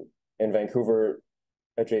 In Vancouver,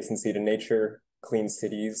 adjacency to nature, clean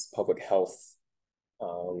cities, public health,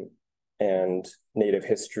 and Native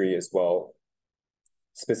history as well.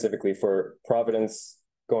 Specifically for Providence,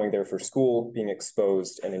 going there for school, being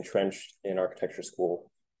exposed and entrenched in architecture school,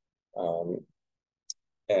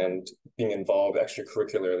 and being involved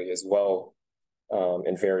extracurricularly as well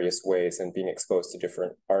in various ways and being exposed to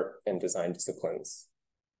different art and design disciplines.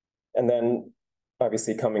 And then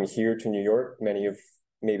obviously coming here to New York,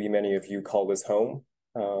 maybe many of you call this home.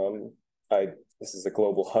 This is a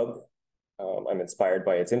global hub. I'm inspired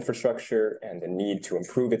by its infrastructure and the need to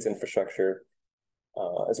improve its infrastructure,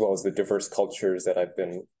 as well as the diverse cultures that I've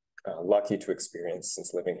been lucky to experience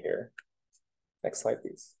since living here. Next slide,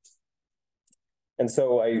 please. And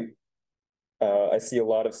so I see a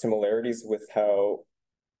lot of similarities with how,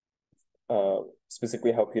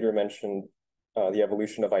 specifically how Peter mentioned the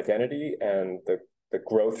evolution of identity and the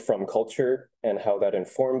growth from culture and how that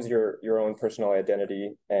informs your own personal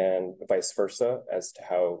identity and vice versa as to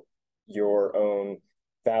how your own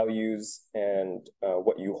values and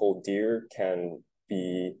what you hold dear can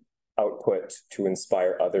be output to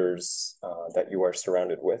inspire others that you are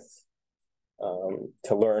surrounded with,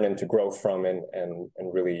 to learn and to grow from and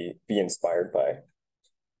really be inspired by.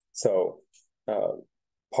 So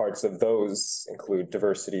parts of those include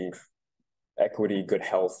diversity, equity, good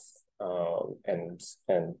health, and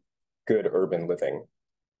good urban living.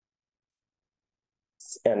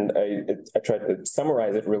 And I tried to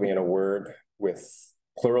summarize it really in a word with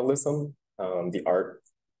pluralism, the art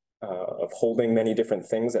of holding many different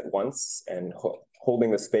things at once and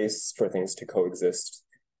holding the space for things to coexist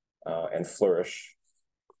and flourish.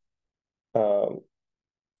 And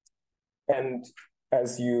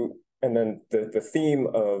then the theme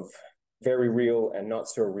of very real and not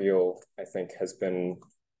so real, I think, has been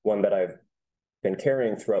one that I've been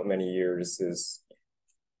carrying throughout many years. Is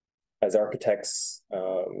as architects,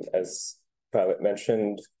 as Violet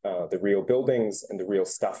mentioned, the real buildings and the real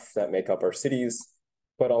stuff that make up our cities,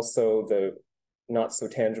 but also the not so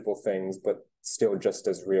tangible things, but still just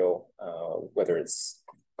as real, whether it's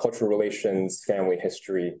cultural relations, family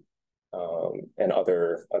history, and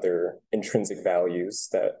other intrinsic values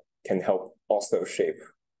that can help also shape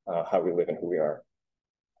how we live and who we are.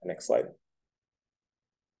 Next slide.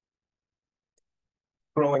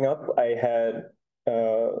 Growing up, I had,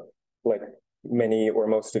 like many or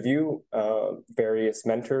most of you, various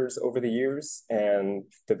mentors over the years, and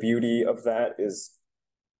the beauty of that is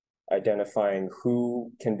identifying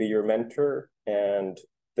who can be your mentor and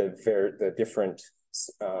the different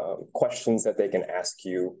questions that they can ask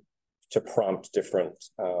you prompt different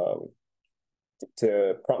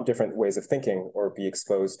ways of thinking or be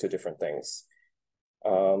exposed to different things.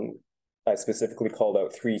 I specifically called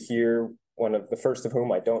out 3 here, one of the first of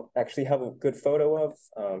whom I don't actually have a good photo of.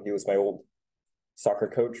 He was my old soccer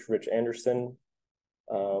coach, Rich Anderson.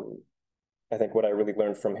 I think what I really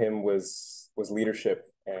learned from him was leadership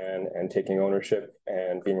and taking ownership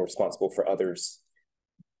and being responsible for others.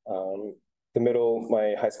 The middle,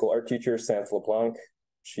 my high school art teacher, Selle LeBlanc,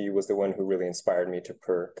 she was the one who really inspired me to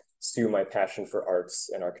pursue my passion for arts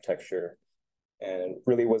and architecture, and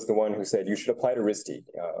really was the one who said, you should apply to RISD.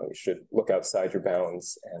 You should look outside your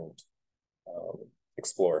bounds and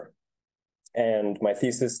explore. And my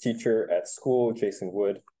thesis teacher at school, Jason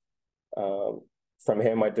Wood, from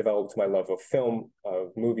him, I developed my love of film,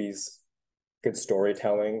 of movies, good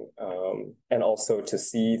storytelling, and also to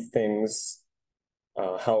see things,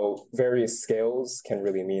 how various scales can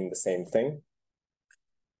really mean the same thing.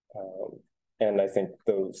 And I think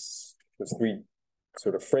those 3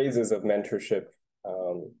 sort of phrases of mentorship,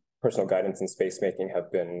 personal guidance, and space making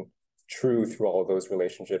have been true through all of those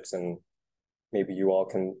relationships. And maybe you all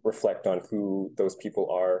can reflect on who those people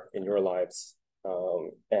are in your lives,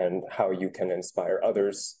 and how you can inspire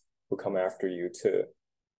others who come after you to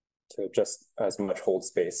just as much hold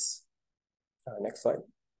space. Next slide.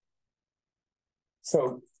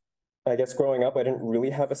 So I guess growing up, I didn't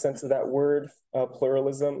really have a sense of that word,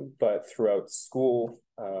 pluralism, but throughout school,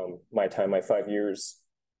 my 5 years,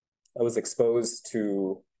 I was exposed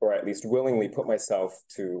to, or at least willingly put myself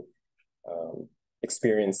to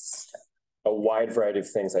experience a wide variety of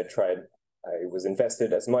things. I was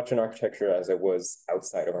invested as much in architecture as I was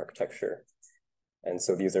outside of architecture. And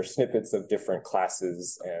so these are snippets of different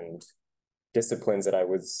classes and disciplines that I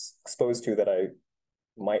was exposed to that I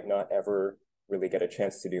might not ever really get a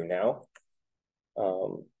chance to do now.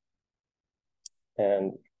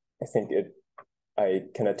 And I think I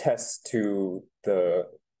can attest to the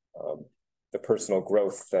personal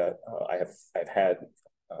growth that I've had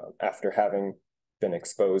after having been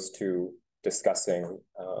exposed to discussing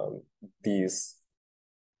these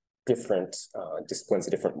different disciplines,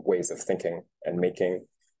 different ways of thinking and making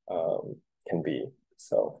can be.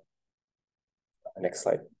 So next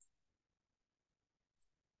slide.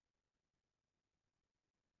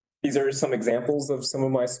 These are some examples of some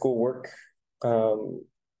of my schoolwork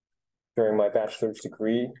during my bachelor's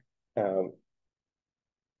degree. I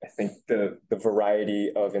think the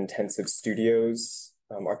variety of intensive studios,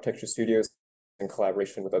 architecture studios, in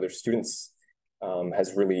collaboration with other students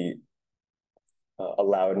has really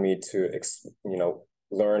allowed me to,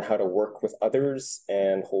 learn how to work with others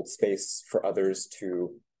and hold space for others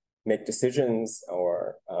to make decisions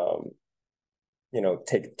or,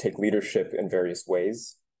 take leadership in various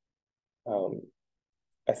ways.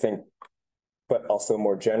 I think, but also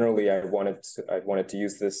more generally, I wanted to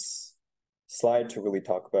use this slide to really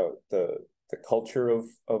talk about the culture of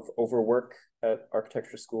overwork at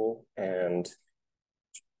architecture school, and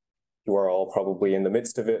you are all probably in the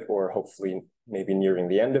midst of it, or hopefully maybe nearing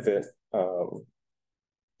the end of it.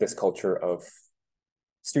 This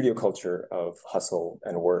studio culture of hustle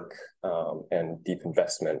and work and deep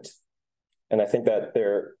investment, and I think that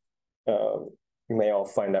you may all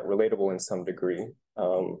find that relatable in some degree.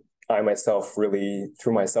 I myself really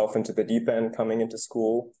threw myself into the deep end coming into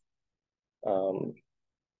school.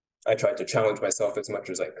 I tried to challenge myself as much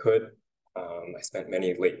as I could. I spent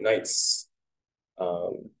many late nights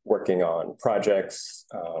working on projects,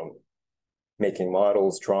 making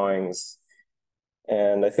models, drawings.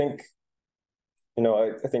 And I think,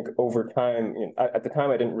 I think over time, at the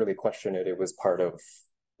time I didn't really question it. It was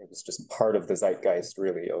just part of the zeitgeist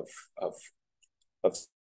really of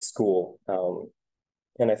school.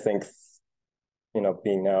 And I think,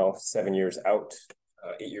 being now 7 years out,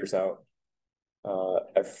 8 years out,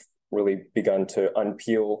 I've really begun to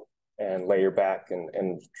unpeel and layer back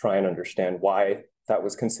and try and understand why that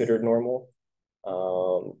was considered normal,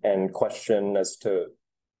 and question as to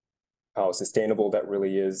how sustainable that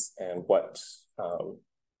really is, and what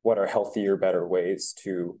are healthier, better ways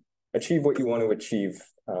to achieve what you want to achieve,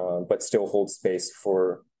 but still hold space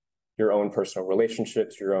for your own personal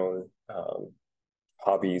relationships, your own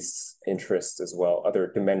hobbies, interests as well, other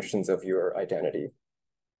dimensions of your identity.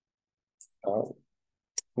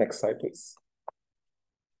 Next slide, please.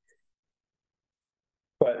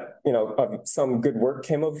 But some good work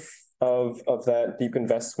came of that deep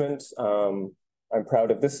investment. I'm proud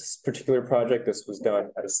of this particular project. This was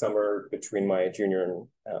done at a summer between my junior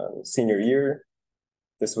and senior year.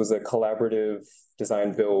 This was a collaborative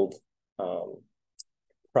design build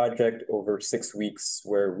project over 6 weeks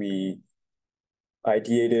where we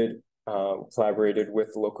ideated collaborated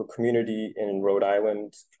with the local community in Rhode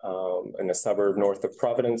Island, in a suburb north of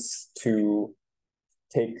Providence, to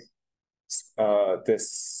take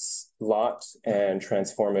this lot and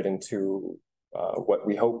transform it into what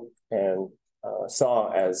we hope and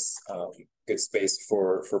saw as good space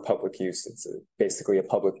for public use. It's basically a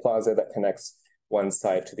public plaza that connects one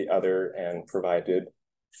side to the other and provided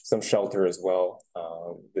some shelter as well.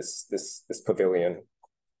 This pavilion.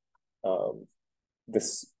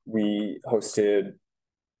 We hosted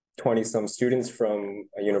 20-some students from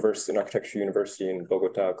a university, an architecture university in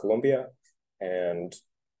Bogota, Colombia, and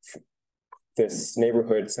this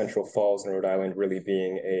neighborhood, Central Falls in Rhode Island, really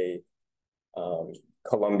being a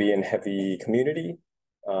Colombian heavy community.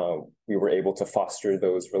 We were able to foster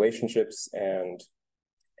those relationships and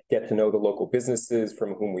get to know the local businesses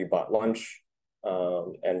from whom we bought lunch,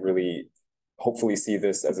 and really hopefully see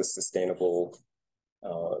this as a sustainable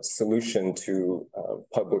solution to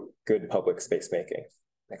good public space making.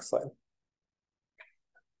 Next slide.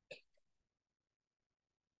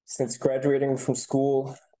 Since graduating from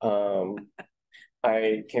school,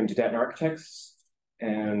 I came to Dattner Architects,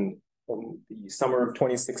 and in the summer of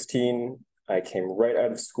 2016, I came right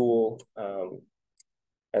out of school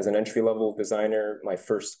as an entry-level designer. My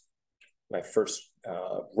first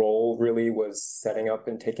role really was setting up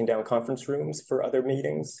and taking down conference rooms for other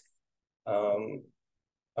meetings,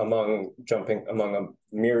 among a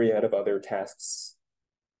myriad of other tasks.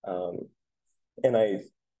 And I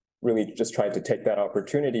really just tried to take that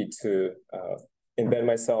opportunity to embed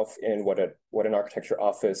myself in what an architecture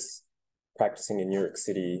office practicing in New York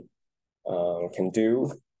City can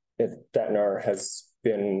do. Dattner has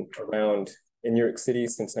been around in New York City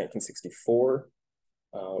since 1964,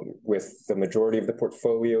 with the majority of the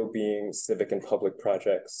portfolio being civic and public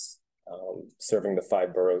projects, serving the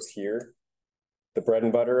 5 boroughs here. The bread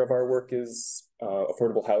and butter of our work is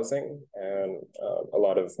affordable housing, and a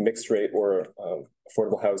lot of mixed rate or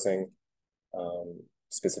affordable housing,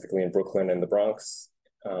 specifically in Brooklyn and the Bronx,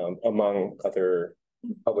 among other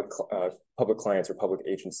public clients or public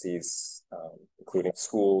agencies, including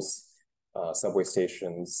schools, subway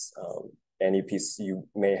stations, any piece you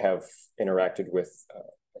may have interacted with a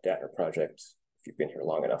Dattner project if you've been here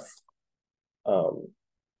long enough.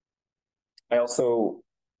 I also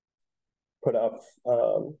put up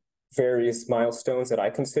various milestones that I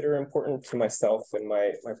consider important to myself and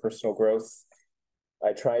my personal growth.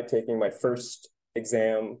 I tried taking my first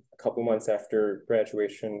exam a couple months after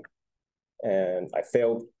graduation, and I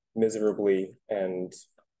failed miserably, and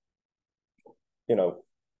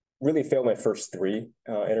really failed my first 3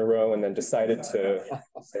 in a row, and then decided to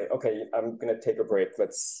say, okay, I'm gonna take a break.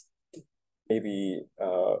 Let's maybe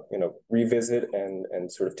revisit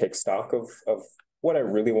and sort of take stock of what I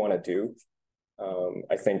really want to do.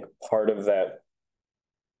 I think part of that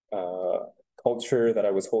culture that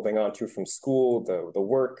I was holding on to from school, the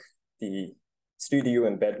work, the studio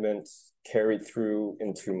embedment, carried through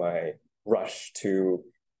into my rush to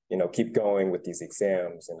keep going with these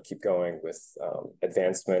exams and keep going with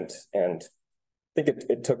advancement. And I think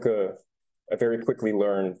it took a very quickly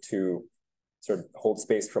learned to sort of hold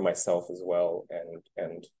space for myself as well,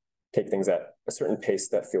 and take things at a certain pace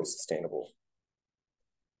that feels sustainable.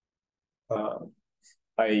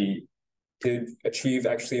 I did achieve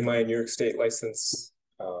actually my New York State license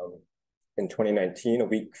in 2019, a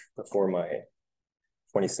week before my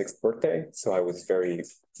 26th birthday. So I was very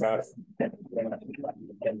proud of it.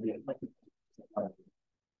 I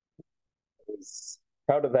was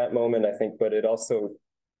proud of that moment, I think, but it also,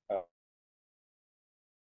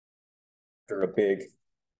 after a big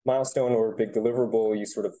milestone or a big deliverable, you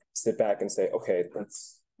sort of sit back and say, okay,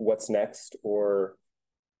 what's next? Or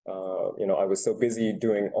I was so busy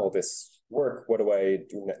doing all this work. What do I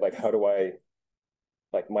do? Like, how do I,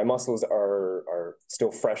 my muscles are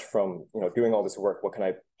still fresh from, doing all this work.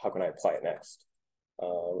 How can I apply it next?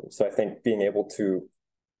 So I think being able to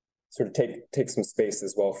sort of take some space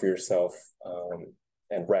as well for yourself,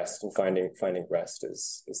 and rest, and finding rest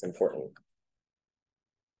is important.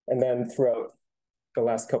 And then throughout the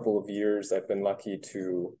last couple of years, I've been lucky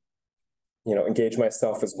to engage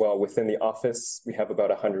myself as well within the office. We have about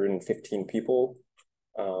 115 people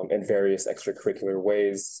in various extracurricular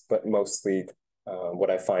ways, but mostly what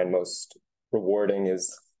I find most rewarding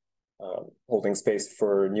is holding space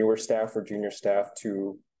for newer staff or junior staff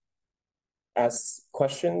to ask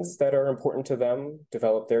questions that are important to them,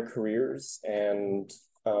 develop their careers, and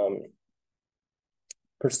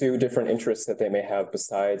pursue different interests that they may have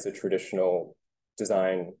besides a traditional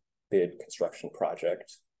design bid construction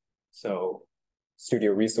project. So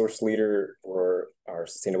studio resource leader or our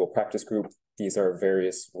sustainable practice group, these are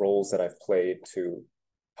various roles that I've played to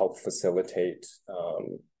help facilitate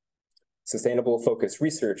sustainable focused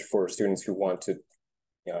research for students who want to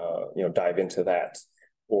dive into that,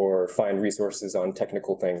 or find resources on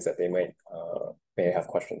technical things that they may have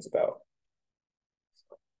questions about.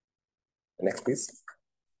 Next, please.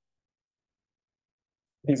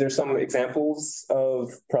 These are some examples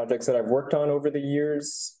of projects that I've worked on over the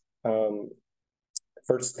years.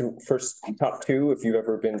 First top two, if you've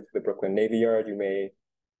ever been to the Brooklyn Navy Yard, you may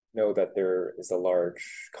know that there is a large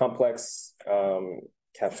complex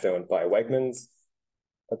capstone by Wegmans.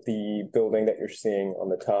 The building that you're seeing on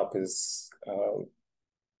the top is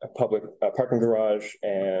a public parking garage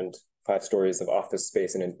and 5 stories of office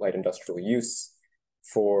space and light industrial use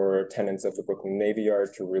for tenants of the Brooklyn Navy Yard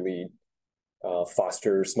to really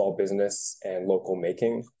foster small business and local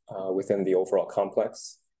making within the overall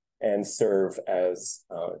complex, and serve as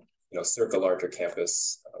serve the larger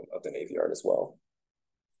campus of the Navy Yard as well.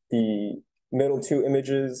 The middle 2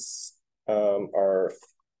 images are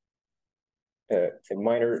a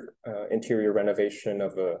minor interior renovation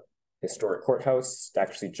of a historic courthouse,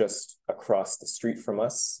 actually just across the street from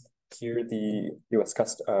us here. The U.S.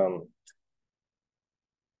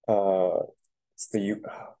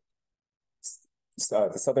 It's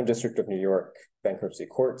the Southern District of New York Bankruptcy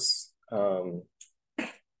Courts. I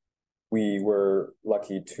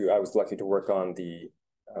was lucky to work on the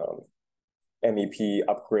MEP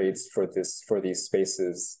upgrades for these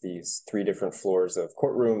spaces, these 3 different floors of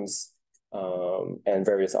courtrooms and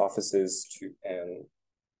various offices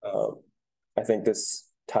I think this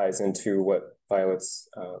ties into what Violette's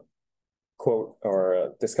quote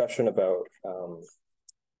or discussion about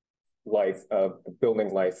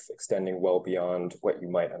building life extending well beyond what you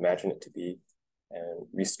might imagine it to be, and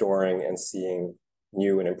restoring and seeing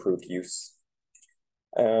new and improved use.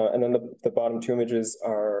 And then the bottom 2 images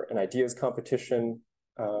are an ideas competition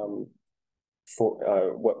for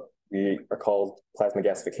what we are called plasma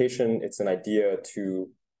gasification. It's an idea to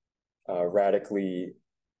radically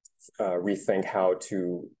rethink how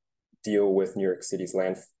to deal with New York City's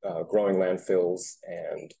growing landfills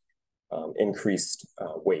and increased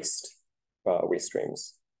waste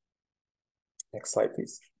streams. Next slide,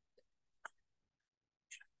 please.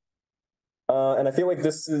 And I feel like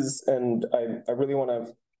this is, and I really want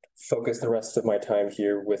to focus the rest of my time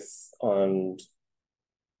here on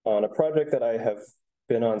a project that I have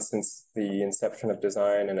been on since the inception of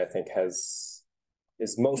design, and I think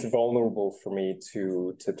is most vulnerable for me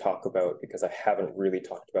to talk about, because I haven't really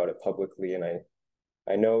talked about it publicly, and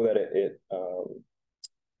I know that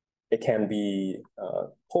it can be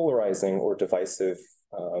polarizing or divisive,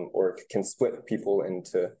 or it can split people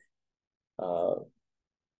into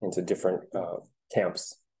different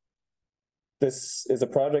camps. This is a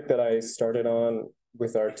project that I started on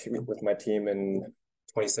with my team in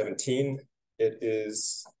 2017. It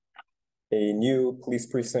is a new police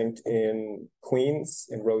precinct in Queens,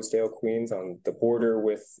 in Rosedale, Queens, on the border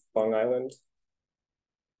with Long Island.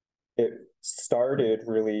 It started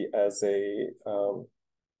really as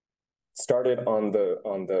started on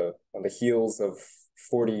the heels of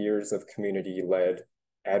 40 years of community-led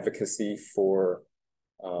advocacy for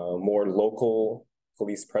more local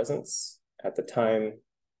police presence. At the time,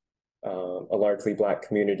 a largely Black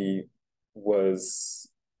community was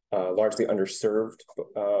largely underserved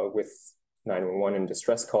with 911 and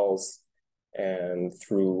distress calls, and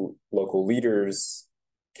through local leaders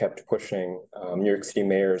kept pushing New York City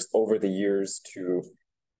mayors over the years to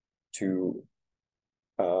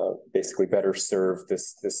basically better serve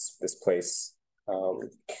this place.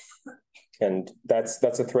 And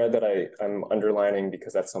that's a thread that I'm underlining,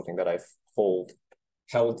 because that's something that I've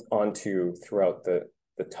held onto throughout the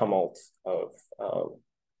tumult of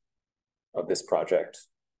this project.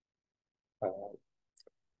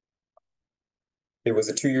 It was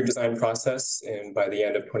a 2-year design process, and by the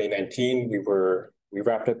end of 2019, we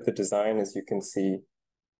wrapped up the design, as you can see,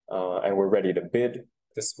 and we're ready to bid.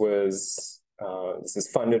 This is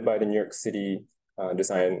funded by the New York City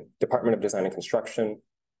Department of Design and Construction,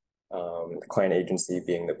 the client agency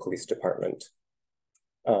being the police department.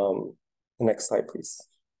 Next slide, please.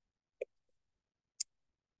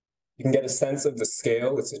 You can get a sense of the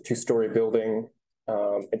scale. It's a 2-story building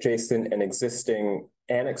adjacent an existing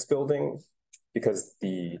annex building, because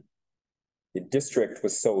the district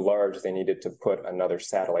was so large they needed to put another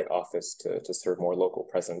satellite office to serve more local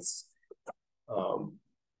presence.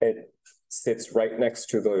 It sits right next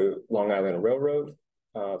to the Long Island Railroad,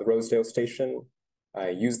 the Rosedale station. I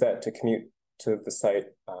use that to commute to the site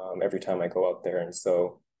every time I go out there, and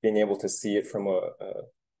so being able to see it from a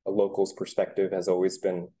local's perspective has always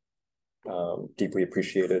been deeply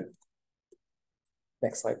appreciated.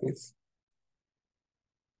 Next slide, please.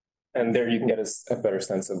 And there you can get a better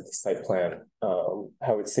sense of the site plan,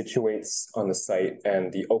 how it situates on the site,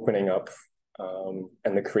 and the opening up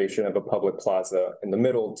and the creation of a public plaza in the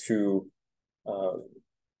middle to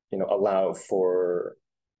allow for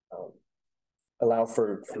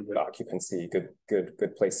good occupancy,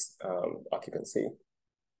 good place occupancy.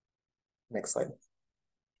 Next slide.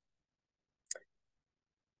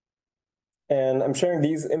 And I'm sharing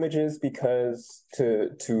these images because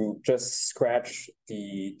to just scratch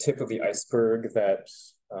the tip of the iceberg that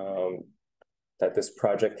that this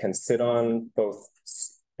project can sit on, both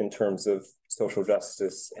in terms of social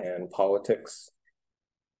justice and politics.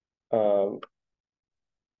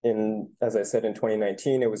 As I said, in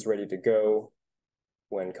 2019, it was ready to go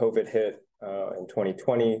when COVID hit in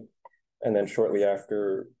 2020, and then shortly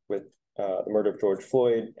after with the murder of George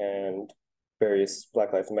Floyd and various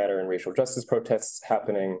Black Lives Matter and racial justice protests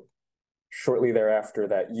happening shortly thereafter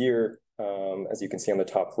that year. As you can see on the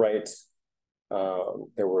top right,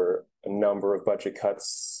 there were a number of budget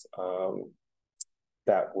cuts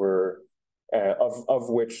that were, of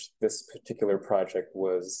which this particular project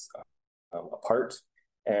was a part.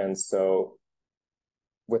 And so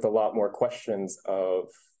with a lot more questions of,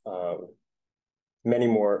 many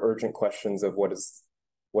more urgent questions of what is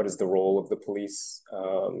the role of the police?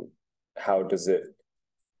 How does it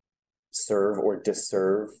serve or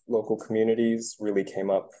disserve local communities really came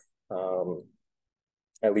up,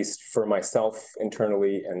 at least for myself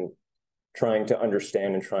internally, and trying to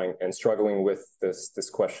understand and struggling with this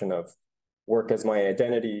question of work as my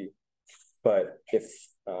identity, but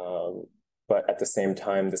at the same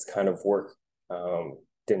time, this kind of work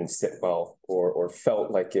didn't sit well or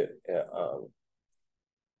felt like it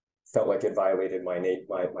violated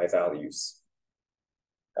my values.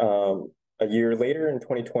 A year later, in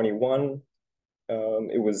 2021,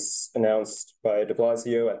 it was announced by de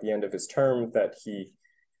Blasio at the end of his term that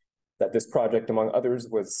this project, among others,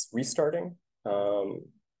 was restarting.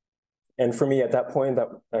 And for me, at that point, that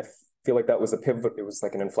I feel like that was a pivot. It was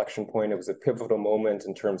like an inflection point. It was a pivotal moment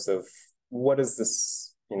in terms of what does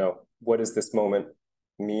this moment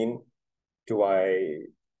mean? I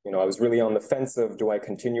was really on the fence of, do I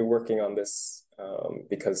continue working on this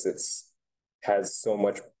because it is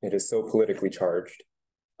so politically charged.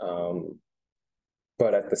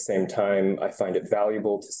 But at the same time, I find it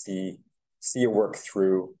valuable to see a work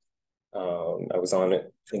through. I was on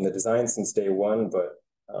it in the design since day one, but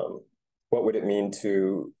what would it mean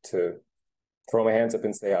to throw my hands up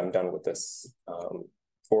and say, I'm done with this?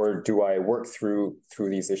 Or do I work through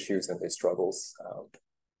these issues and these struggles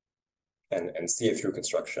and see it through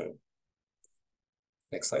construction?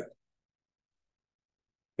 Next slide.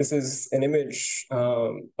 This is an image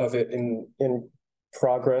of it in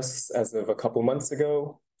progress as of a couple months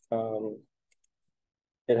ago.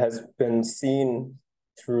 It has been seen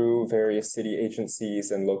through various city agencies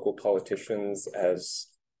and local politicians as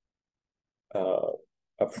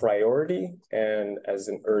a priority and as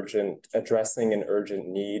addressing an urgent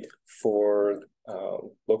need for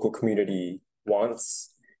local community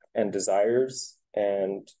wants and desires.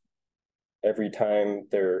 And every time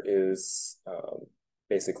there is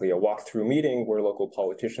basically a walkthrough meeting where local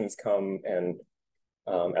politicians come and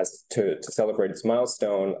as to celebrate its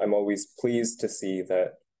milestone, I'm always pleased to see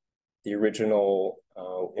that the original,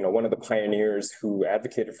 one of the pioneers who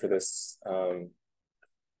advocated for this,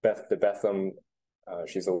 Betham,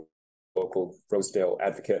 she's a local Rosedale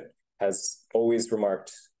advocate, has always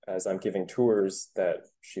remarked as I'm giving tours that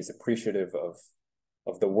she's appreciative of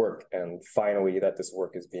the work, and finally that this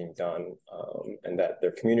work is being done, and that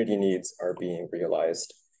their community needs are being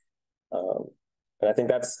realized. And I think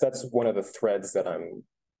that's one of the threads that I'm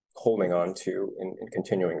holding on to in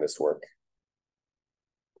continuing this work.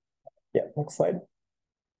 Yeah, next slide.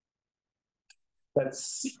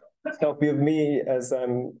 That's a selfie of me as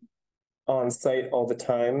I'm on site all the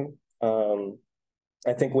time.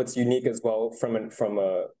 I think what's unique as well from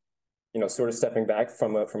a sort of stepping back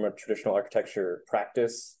from a traditional architecture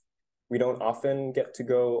practice, we don't often get to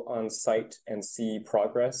go on site and see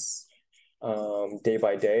progress day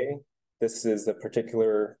by day. This is a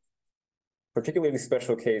particularly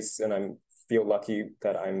special case, and I feel lucky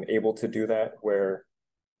that I'm able to do that, where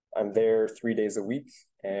I'm there 3 days a week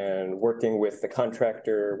and working with the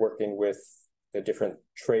contractor, working with the different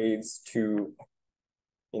trades to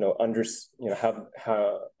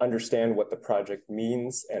understand what the project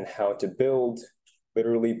means and how to build,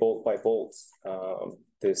 literally bolt by bolt,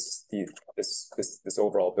 this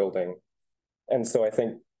overall building. And so I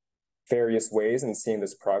think various ways in seeing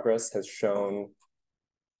this progress has shown,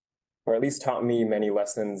 or at least taught me, many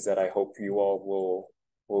lessons that I hope you all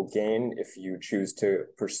will gain if you choose to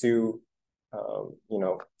pursue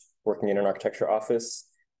working in an architecture office,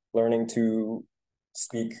 learning to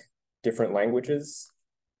speak different languages.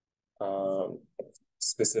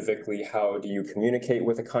 Specifically, how do you communicate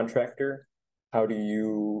with a contractor? How do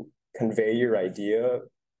you convey your idea,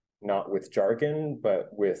 not with jargon, but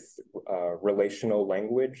with relational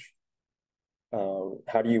language?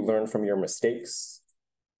 How do you learn from your mistakes?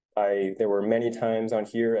 There were many times on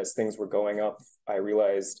here as things were going up, I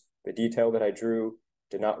realized the detail that I drew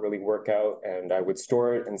did not really work out, and I would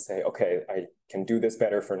store it and say, okay, I can do this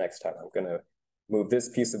better for next time. I'm gonna move this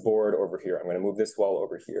piece of board over here. I'm gonna move this wall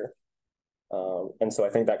over here. And so I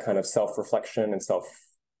think that kind of self-reflection and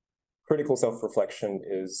critical self-reflection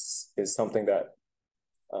is something that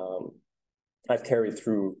I've carried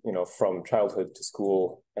through, from childhood to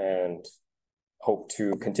school, and hope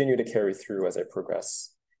to continue to carry through as I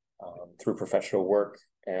progress through professional work,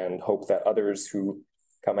 and hope that others who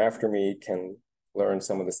come after me can learn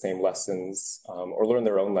some of the same lessons, or learn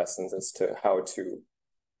their own lessons as to how to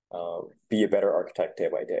be a better architect day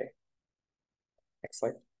by day. Next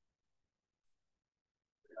slide.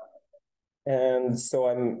 And so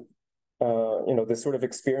I'm, this sort of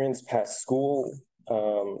experience past school,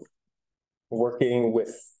 working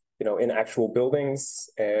with, in actual buildings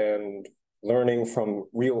and learning from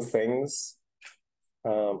real things.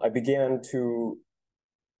 I began to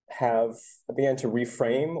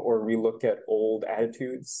reframe or relook at old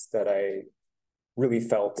attitudes that I really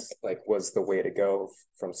felt like was the way to go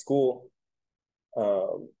from school.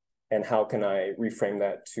 And how can I reframe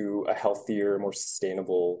that to a healthier, more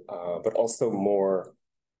sustainable, but also more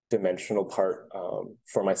dimensional part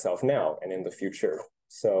for myself now and in the future.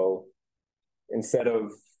 So instead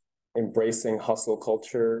of embracing hustle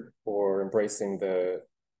culture or embracing the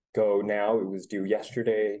go now, it was do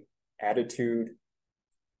yesterday attitude,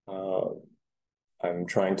 I'm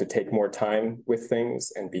trying to take more time with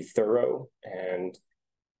things and be thorough. And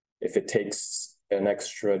if it takes an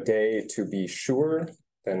extra day to be sure,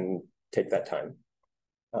 then take that time.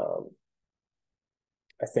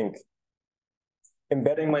 I think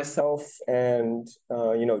embedding myself and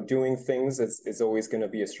doing things is always going to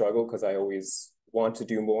be a struggle, because I always want to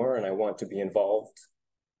do more and I want to be involved,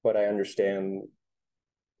 but I understand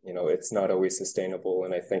it's not always sustainable.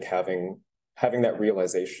 And I think having that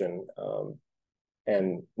realization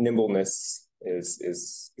and nimbleness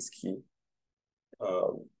is key.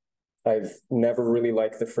 I've never really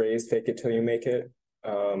liked the phrase "fake it till you make it."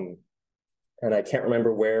 And I can't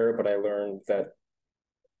remember where, but I learned that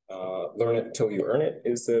learn it till you earn it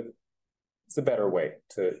is a better way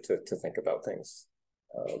to think about things.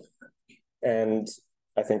 And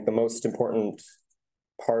I think the most important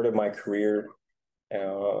part of my career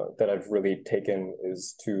that I've really taken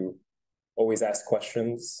is to always ask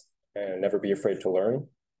questions and never be afraid to learn.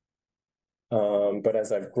 But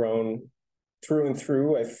as I've grown through and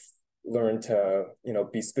through, I've learned to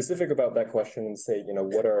be specific about that question and say,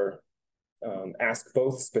 what are ask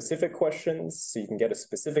both specific questions so you can get a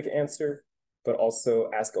specific answer, but also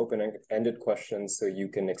ask open-ended questions so you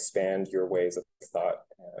can expand your ways of thought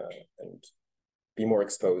and be more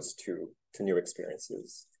exposed to new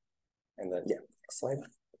experiences. And then, next slide.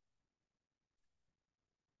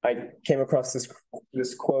 I came across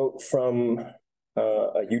this quote from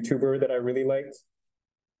a YouTuber that I really liked,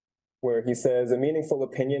 where he says, "A meaningful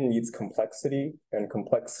opinion needs complexity, and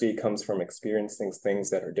complexity comes from experiencing things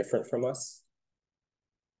that are different from us."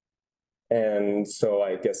 And so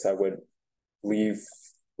I guess I would leave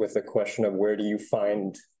with the question of, where do you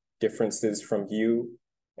find differences from you,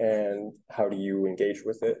 and how do you engage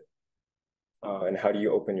with it? And how do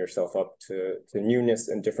you open yourself up to newness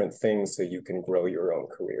and different things so you can grow your own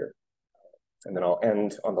career? And then I'll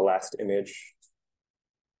end on the last image,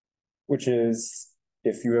 which is,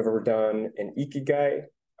 if you've ever done an ikigai,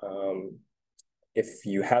 if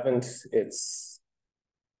you haven't, it's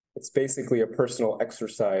basically a personal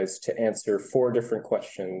exercise to answer 4 different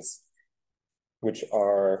questions, which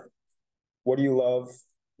are: what do you love?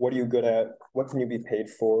 What are you good at? What can you be paid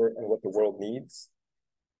for? And what the world needs?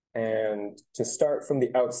 And to start from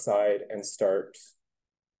the outside and start,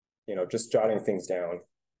 just jotting things down.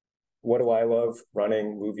 What do I love?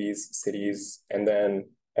 Running, movies, cities. And then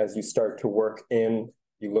as you start to work in,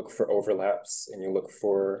 you look for overlaps and you look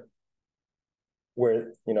for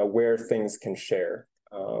where things can share.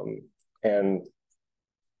 And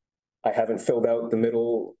I haven't filled out the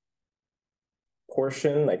middle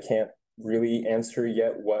portion. I can't really answer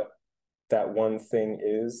yet what that one thing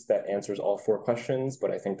is that answers all 4 questions,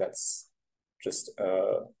 but I think that's just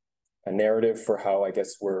a narrative for how I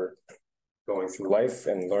guess we're going through life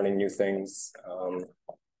and learning new things,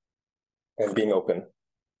 and being open.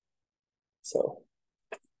 So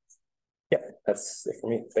Yeah, that's it for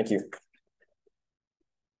me. Thank you.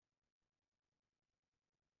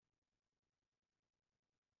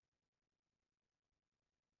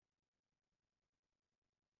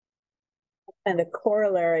 And a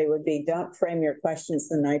corollary would be, don't frame your questions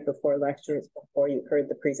the night before lectures before you've heard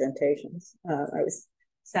the presentations. I was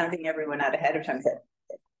sounding everyone out ahead of time,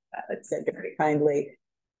 said very kindly,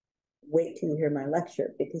 wait till you hear my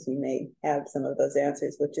lecture because you may have some of those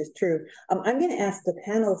answers, which is true. I'm going to ask the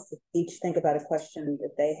panelists to each think about a question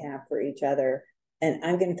that they have for each other. And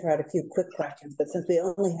I'm going to throw out a few quick questions, but since we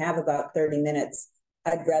only have about 30 minutes,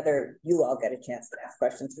 I'd rather you all get a chance to ask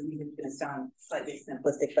questions. So even going to sound slightly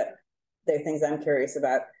simplistic, but there are things I'm curious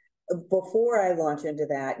about. Before I launch into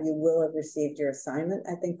that, you will have received your assignment,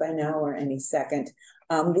 I think by now or any second.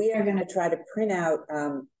 We are going to try to print out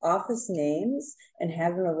office names and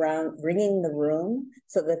have them around ringing the room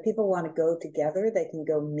so that people want to go together. They can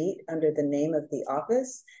go meet under the name of the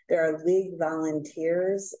office. There are league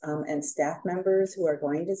volunteers and staff members who are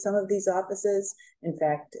going to some of these offices. In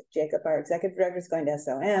fact, Jacob, our executive director, is going to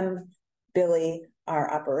SOM. Billy, our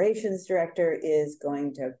operations director, is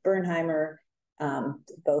going to Bernheimer.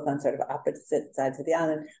 Both on sort of opposite sides of the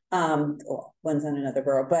island. Well, one's on another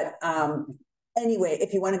borough, but anyway,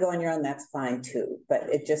 if you want to go on your own, that's fine too. But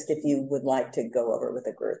it just, if you would like to go over with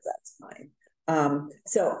a group, that's fine.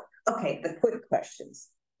 So, okay, the quick questions.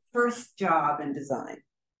 First job in design.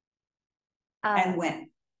 And when?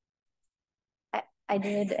 I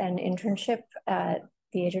did an internship at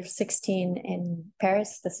the age of 16 in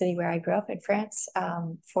Paris, the city where I grew up in France,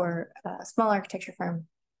 for a small architecture firm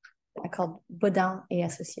called Baudin et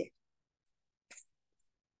Associés.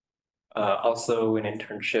 Also an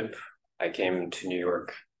internship. I came to New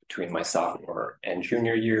York between my sophomore and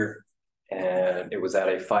junior year, and it was at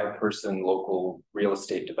a 5-person local real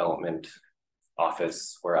estate development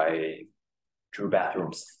office where I drew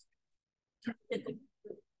bathrooms.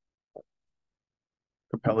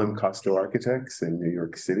 Capella and Costo Architects in New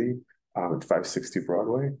York City at 560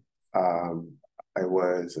 Broadway. I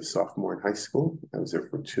was a sophomore in high school. I was there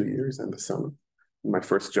for 2 years in the summer. My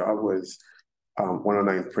first job was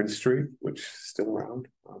 109 Prince Street, which is still around.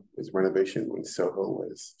 It was renovation when Soho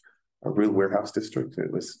was a real warehouse district.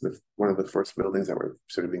 It was one of the first buildings that were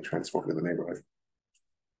sort of being transformed in the neighborhood.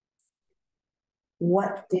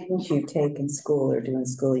 What didn't you take in school or do in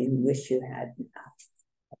school you wish you had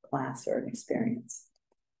a class or an experience?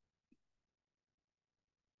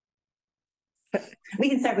 We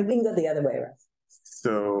can go the other way, right?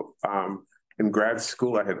 So in grad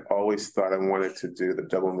school, I had always thought I wanted to do the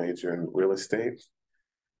double major in real estate.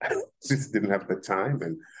 I just didn't have the time.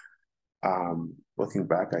 And looking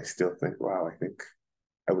back, I still think, wow, I think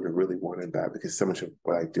I would have really wanted that because so much of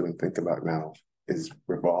what I do and think about now is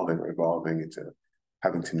revolving into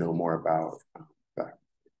having to know more about that.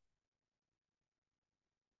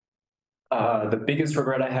 The biggest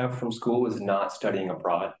regret I have from school is not studying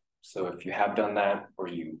abroad. So if you have done that or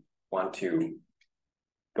you want to,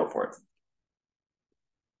 go for it.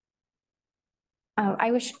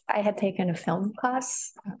 I wish I had taken a film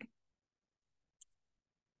class.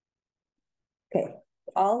 Okay,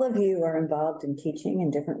 all of you are involved in teaching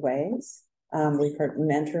in different ways. We've heard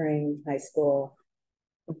mentoring high school.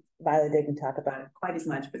 Violet didn't talk about it quite as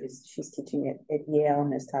much, but she's teaching it at Yale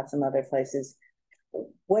and has taught some other places.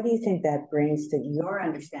 What do you think that brings to your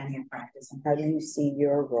understanding of practice, and how do you see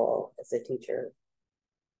your role as a teacher?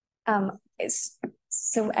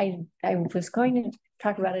 So I was going to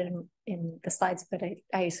talk about it in the slides, but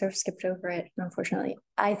I sort of skipped over it, unfortunately.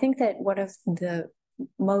 I think that one of the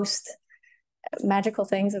most magical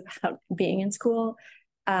things about being in school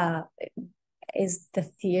is the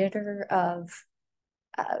theater of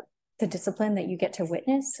the discipline that you get to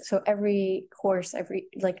witness. So every course,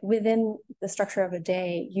 within the structure of a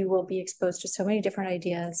day, you will be exposed to so many different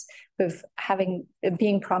ideas of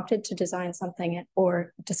being prompted to design something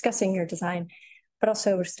or discussing your design, but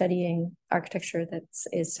also studying architecture that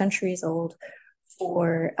is centuries old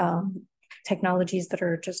or technologies that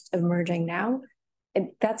are just emerging now.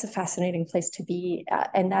 That's a fascinating place to be.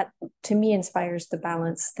 And that, to me, inspires the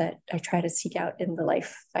balance that I try to seek out in the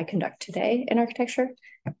life I conduct today in architecture.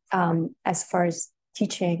 As far as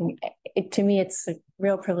teaching, to me, it's a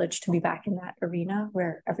real privilege to be back in that arena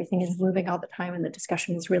where everything is moving all the time and the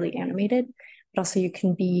discussion is really animated, but also you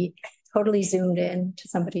can be totally zoomed in to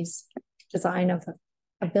somebody's design of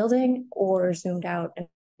a building or zoomed out and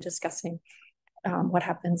discussing what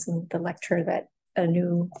happens in the lecture that a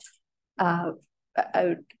new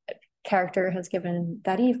a character has given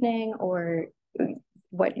that evening, or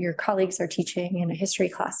what your colleagues are teaching in a history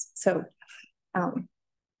class. So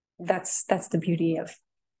that's the beauty of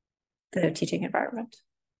the teaching environment.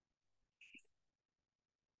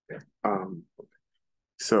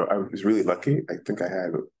 So I was really lucky.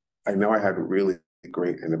 I know I had really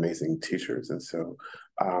great and amazing teachers. And so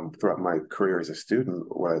throughout my career as a student,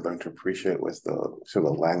 what I learned to appreciate was the sort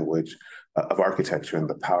of language of architecture and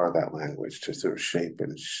the power of that language to sort of shape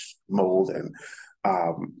and mold and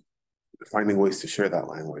finding ways to share that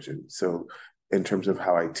language. And so in terms of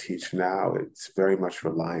how I teach now, it's very much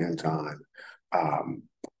reliant on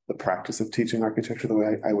the practice of teaching architecture the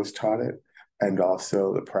way I was taught it, and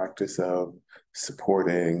also the practice of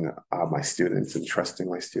supporting my students and trusting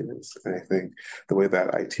my students. And I think the way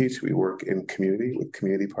that I teach, we work in community with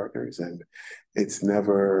community partners, and it's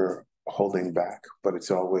never holding back, but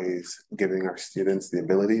it's always giving our students the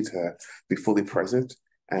ability to be fully present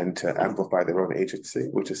and to amplify their own agency,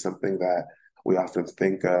 which is something that we often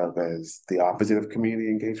think of as the opposite of community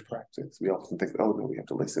engaged practice. We often think, oh no, we have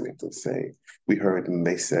to listen, we have to say, we heard and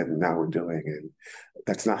they said, and now we're doing. And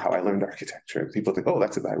that's not how I learned architecture. People think, oh,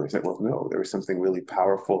 that's a bad way. Well, no, there was something really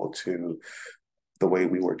powerful to the way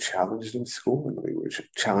we were challenged in school, and we were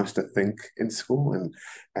challenged to think in school,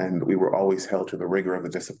 and we were always held to the rigor of the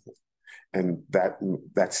discipline. And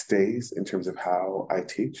that stays in terms of how I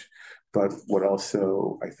teach. But what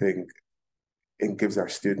also I think it gives our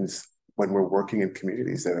students, when we're working in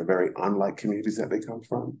communities that are very unlike communities that they come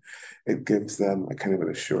from, it gives them a kind of an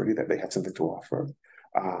assurity that they have something to offer.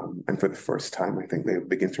 And for the first time, I think they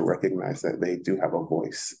begin to recognize that they do have a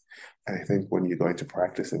voice. And I think when you go into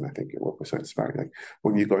practice, and I think your work was so inspiring, like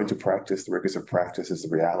when you go into practice, the rigors of practice is the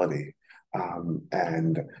reality.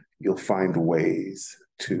 And you'll find ways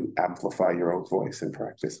to amplify your own voice in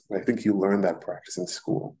practice. But I think you learn that practice in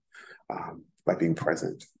school by being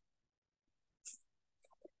present.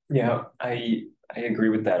 Yeah, I agree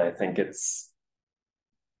with that. I think it's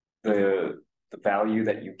the value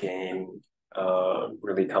that you gain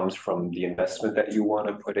really comes from the investment that you want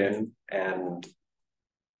to put in. And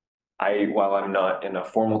while I'm not in a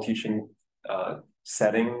formal teaching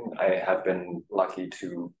setting, I have been lucky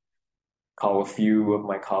to call a few of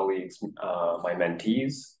my colleagues my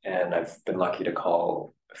mentees, and I've been lucky to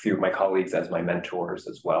call a few of my colleagues as my mentors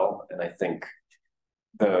as well. And I think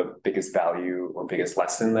the biggest value or biggest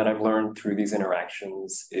lesson that I've learned through these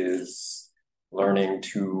interactions is learning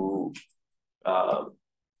to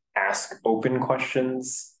ask open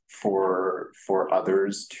questions for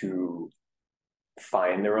others to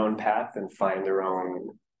find their own path and find their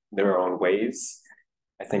own ways.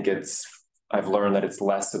 I think I've learned that it's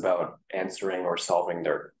less about answering or solving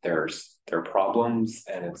their problems,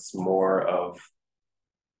 and it's more of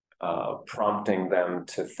prompting them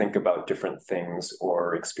to think about different things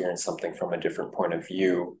or experience something from a different point of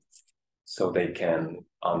view, so they can,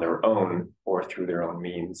 on their own or through their own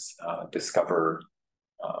means, discover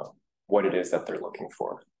what it is that they're looking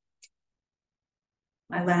for.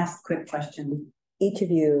 My last quick question. Each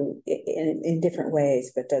of you, in different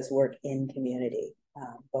ways, but does work in community,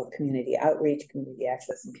 both community outreach, community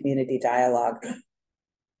access, and community dialogue.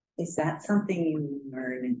 Is that something you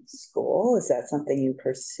learn in school? Is that something you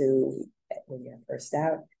pursue when you're first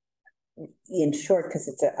out? In short, because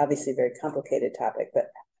it's obviously a very complicated topic, but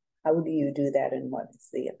how do you do that, and what is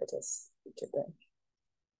the impetus to the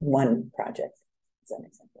one project? Is that an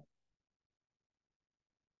example?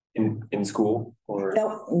 In school or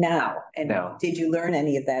no, now? And now. Did you learn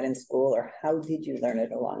any of that in school, or how did you learn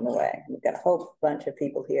it along the way? We've got a whole bunch of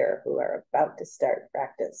people here who are about to start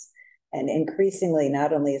practice. And increasingly,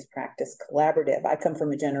 not only is practice collaborative, I come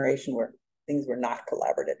from a generation where things were not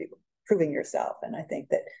collaborative, you were proving yourself. And I think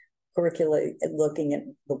that curricula, looking at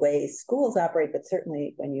the way schools operate, but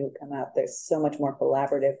certainly when you come out, there's so much more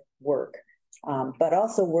collaborative work, but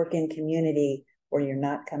also work in community where you're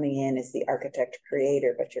not coming in as the architect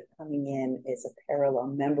creator, but you're coming in as a parallel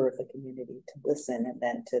member of the community to listen and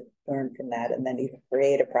then to learn from that, and then either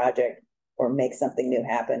create a project or make something new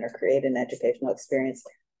happen or create an educational experience.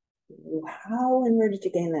 How and where did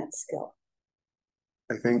you gain that skill?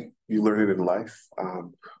 I think you learn it in life.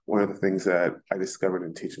 One of the things that I discovered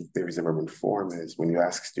in teaching theories of urban form is when you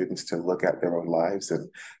ask students to look at their own lives and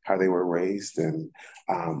how they were raised and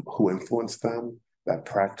who influenced them, that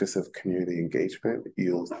practice of community engagement,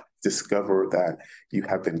 you'll discover that you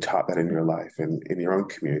have been taught that in your life and in your own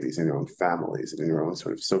communities, in your own families, and in your own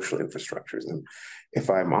sort of social infrastructures. And if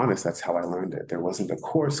I'm honest, that's how I learned it. There wasn't a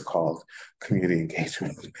course called community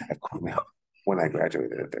engagement at Cornell when I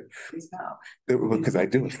graduated there. Because I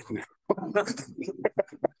do it.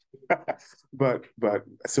 but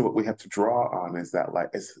so what we have to draw on is that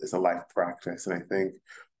is a life practice. And I think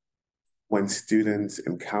when students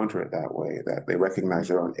encounter it that way, that they recognize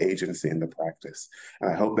their own agency in the practice. And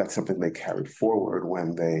I hope that's something they carry forward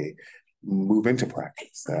when they move into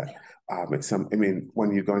practice. That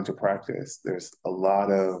when you go into practice, there's a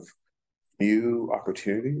lot of new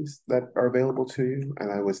opportunities that are available to you.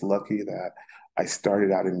 And I was lucky that I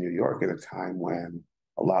started out in New York at a time when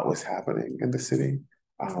a lot was happening in the city.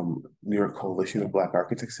 New York Coalition of Black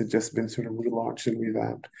Architects had just been sort of relaunched and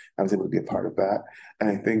revamped. I was able to be a part of that. And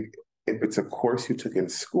I think if it's a course you took in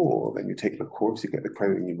school, then you take the course, you get the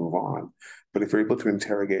credit, and you move on. But if you're able to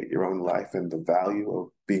interrogate your own life and the value of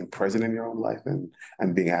being present in your own life and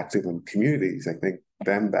being active in communities, I think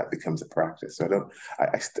then that becomes a practice. So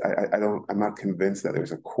I'm not convinced that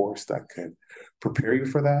there's a course that could prepare you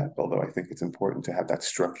for that, although I think it's important to have that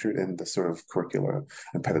structured in the sort of curricular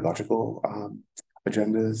and pedagogical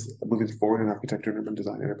agendas moving forward in architecture and urban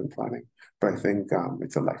design and urban planning. But I think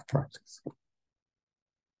it's a life practice.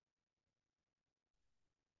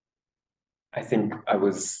 I think I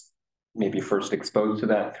was maybe first exposed to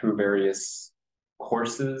that through various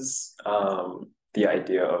courses. The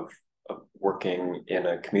idea of working in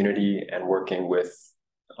a community and working with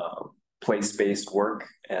place-based work,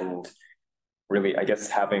 and really, I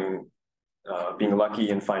guess, being lucky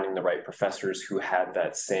in finding the right professors who had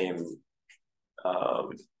that same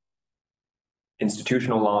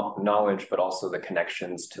institutional knowledge, but also the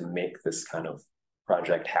connections to make this kind of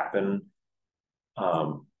project happen.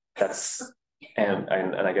 And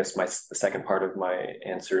I guess the second part of my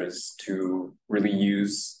answer is to really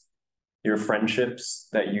use your friendships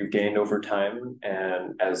that you gained over time,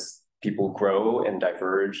 and as people grow and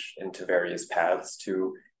diverge into various paths,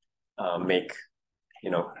 to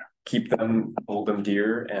keep them, hold them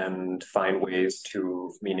dear, and find ways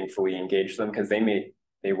to meaningfully engage them, because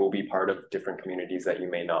they will be part of different communities that you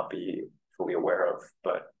may not be fully aware of.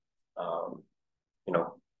 But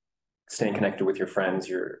staying connected with your friends,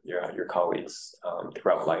 your colleagues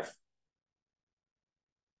throughout life.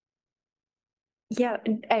 Yeah,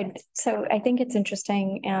 so I think it's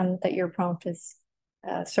interesting, and that your prompt is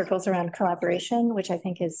circles around collaboration, which I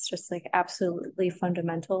think is just like absolutely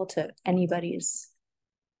fundamental to anybody's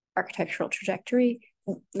architectural trajectory.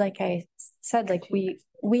 Like I said, like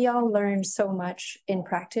we all learn so much in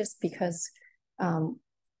practice because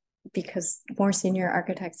more senior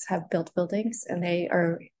architects have built buildings, and they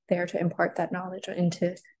are there to impart that knowledge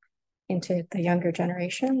into the younger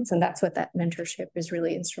generations, and that's what that mentorship is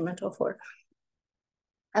really instrumental for.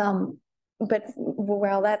 But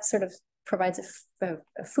while that sort of provides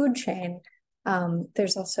a food chain,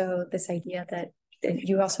 there's also this idea that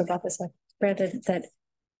you also brought this up, Brandon, that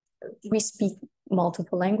we speak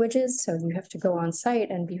multiple languages, so you have to go on site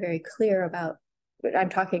and be very clear about, I'm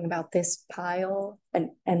talking about this pile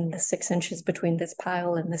and the 6 inches between this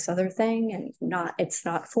pile and this other thing, and it's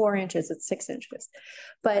not 4 inches, it's 6 inches.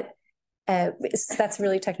 But that's a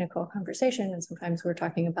really technical conversation, and sometimes we're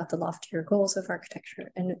talking about the loftier goals of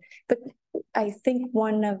architecture. But I think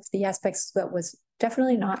one of the aspects that was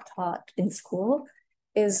definitely not taught in school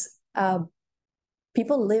is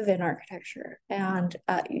people live in architecture, and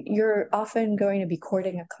you're often going to be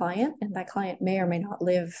courting a client, and that client may or may not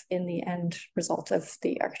live in the end result of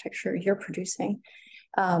the architecture you're producing.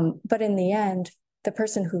 But in the end, the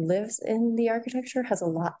person who lives in the architecture has a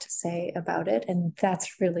lot to say about it, and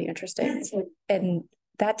that's really interesting. And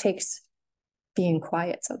that takes being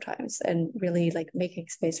quiet sometimes, and really like making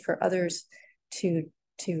space for others to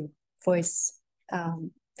voice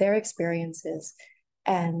their experiences.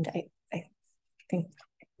 And I think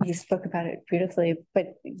you spoke about it beautifully,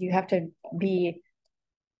 but you have to meet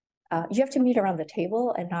around the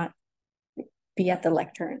table and not be at the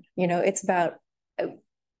lectern. It's about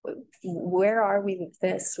where are we with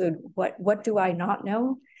this? What do I not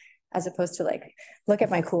know? As opposed to like, look at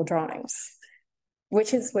my cool drawings,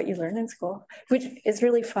 which is what you learn in school, which is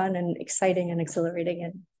really fun and exciting and exhilarating.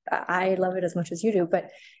 And I love it as much as you do, but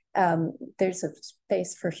there's a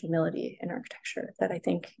space for humility in architecture that I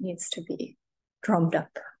think needs to be drummed up.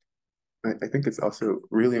 I think it's also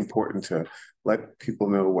really important to let people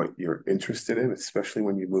know what you're interested in, especially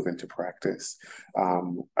when you move into practice.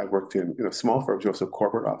 I worked in small firms, also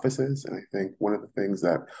corporate offices, and I think one of the things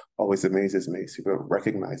that always amazes me is people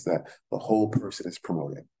recognize that the whole person is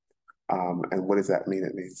promoted. And what does that mean?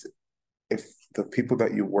 It means if the people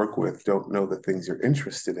that you work with don't know the things you're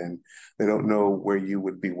interested in, they don't know where you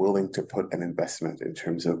would be willing to put an investment in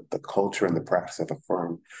terms of the culture and the practice of a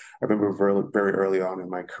firm. I remember very, very early on in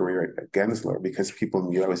my career at Gensler, because people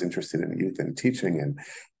knew I was interested in youth and teaching, and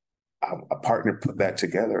a partner put that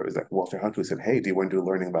together. It was like Walter Hunt, who said, "Hey, do you want to do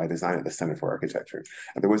learning by design at the Center for Architecture?"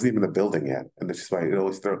 And there wasn't even a building yet. And that's just why it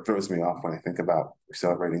always throws me off when I think about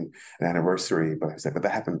celebrating an anniversary. But I said, but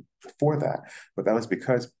that happened before that. But that was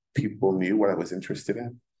because people knew what I was interested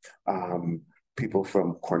in. people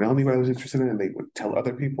from Cornell knew I was interested in, and they would tell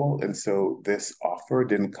other people. And so this offer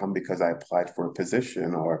didn't come because I applied for a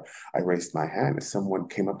position or I raised my hand. Someone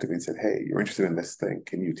came up to me and said, "Hey, you're interested in this thing.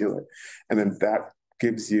 Can you do it?" And then that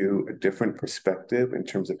gives you a different perspective in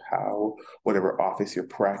terms of how whatever office you're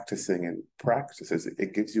practicing and practices,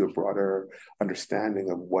 it gives you a broader understanding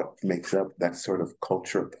of what makes up that sort of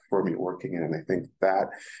culture of the firm you're working in. And I think that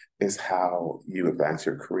is how you advance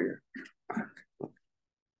your career.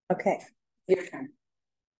 Okay, your turn.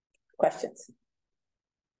 Questions?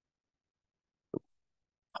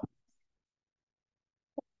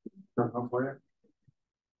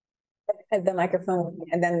 Have the microphone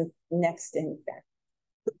and then next in back.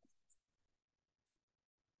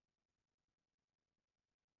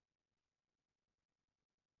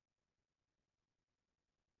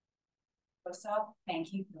 First off,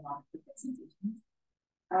 thank you for the wonderful presentation.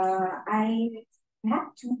 I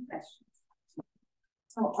have two questions.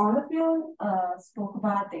 So all of you spoke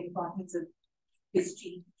about the importance of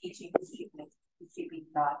history, teaching history, like history being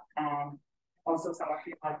taught, and also some of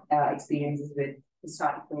you had experiences with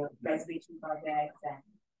historical preservation projects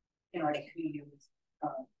and like reuse,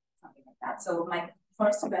 something like that. So my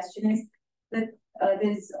first question is that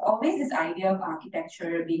there's always this idea of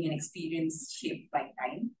architecture being an experience shaped by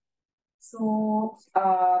time. So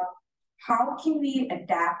how can we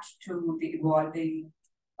adapt to the evolving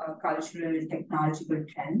cultural and technological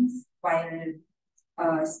trends while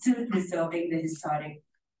still preserving the historic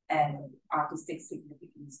and artistic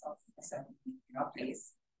significance of a certain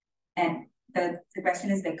place? And the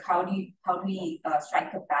question is like, how do we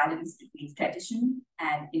strike a balance between tradition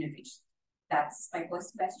and innovation? That's my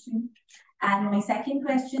first question. And my second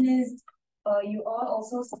question is, you all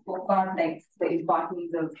also spoke about like the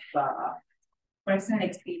importance of personal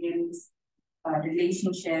experience,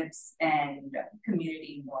 relationships, and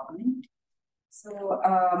community involvement. So,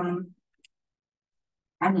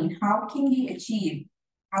 I mean, how can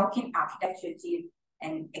architecture achieve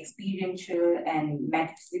an experiential and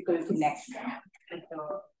metaphysical connection with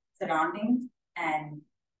the surroundings and,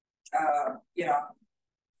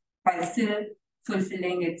 while still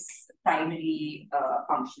fulfilling its primary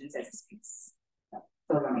functions as a space?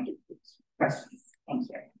 Those are my two questions. Thank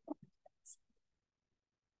you.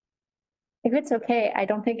 If it's okay, I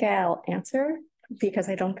don't think I'll answer because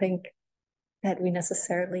I don't think that we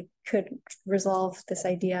necessarily could resolve this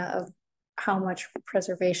idea of how much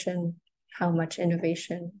preservation, how much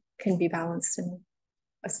innovation can be balanced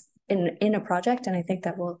in a project. And I think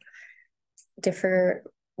that will differ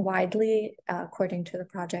widely according to the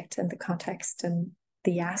project and the context and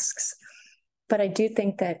the asks. But I do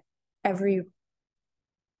think that every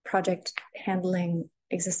project handling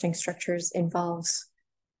existing structures involves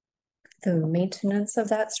the maintenance of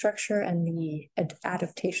that structure and the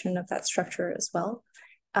adaptation of that structure as well.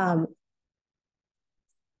 I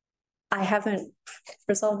haven't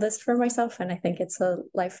resolved this for myself, and I think it's a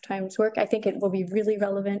lifetime's work. I think it will be really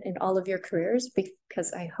relevant in all of your careers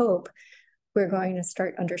because I hope we're going to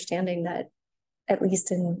start understanding that, at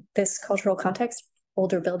least in this cultural context,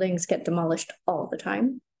 older buildings get demolished all the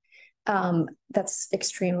time. That's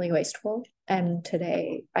extremely wasteful. And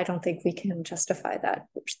today, I don't think we can justify that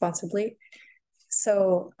responsibly.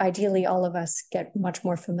 So ideally, all of us get much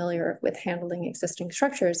more familiar with handling existing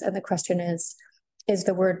structures. And the question is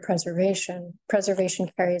the word preservation. Preservation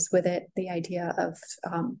carries with it the idea of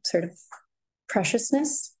sort of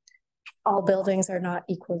preciousness. All buildings are not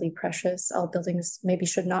equally precious. All buildings maybe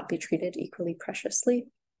should not be treated equally preciously.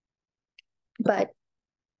 But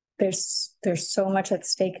there's so much at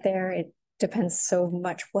stake there. It depends so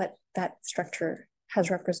much what that structure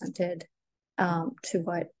has represented to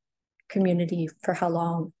what community, for how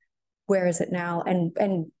long, where is it now,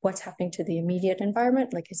 and what's happening to the immediate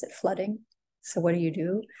environment. Like, is it flooding? So what do you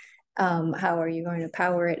do? How are you going to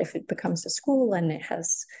power it if it becomes a school and it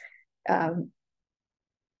has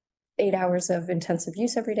 8 hours of intensive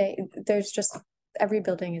use every day? There's just, every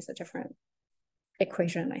building is a different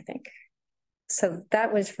equation, I think. So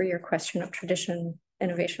that was for your question of tradition,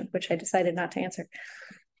 innovation, which I decided not to answer.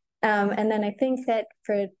 And then I think that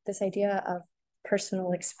for this idea of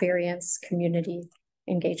personal experience, community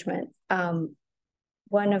engagement,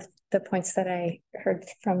 one of the points that I heard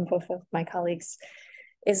from both of my colleagues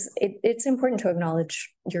is it's important to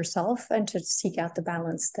acknowledge yourself and to seek out the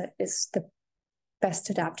balance that is the best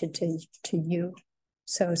adapted to you.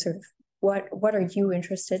 So sort of what are you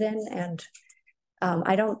interested in? And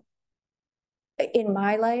I don't, in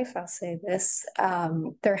my life, I'll say this,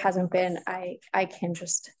 there hasn't been, I can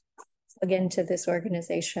just plug into this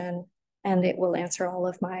organization and it will answer all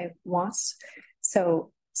of my wants.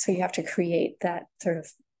 So you have to create that sort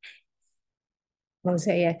of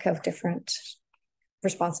mosaic of different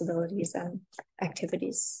responsibilities and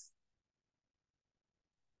activities.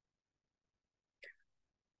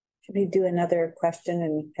 Should we do another question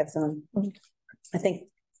and have someone? I think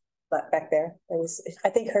back there, I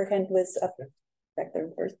think her hand was up back there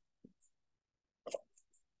first.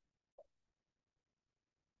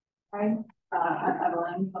 Hi, I'm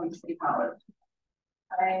Evelyn from City College.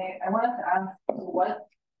 I wanted to ask, to what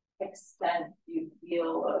extent do you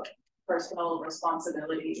feel of personal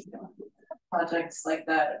responsibility projects like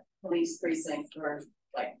that police precinct or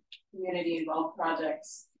like community involved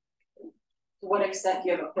projects? To what extent do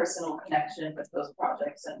you have a personal connection with those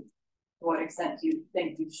projects, and to what extent do you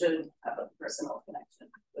think you should have a personal connection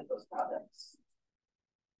with those projects?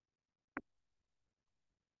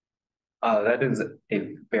 That is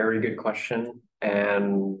a very good question,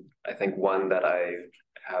 and I think one that I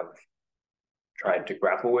have tried to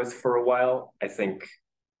grapple with for a while. I think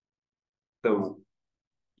the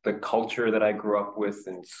culture that I grew up with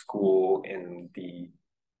in school, and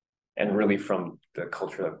really from the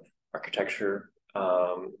culture of architecture,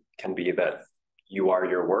 can be that you are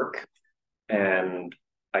your work, and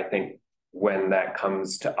I think when that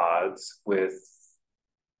comes to odds with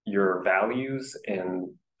your values and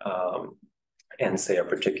say a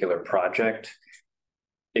particular project,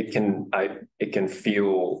 it can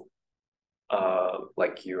feel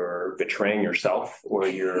like you're betraying yourself, or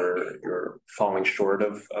you're falling short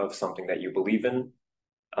of something that you believe in.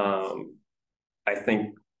 I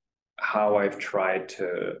think how I've tried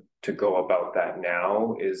to go about that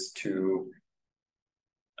now is to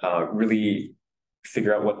really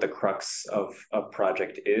figure out what the crux of a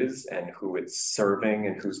project is and who it's serving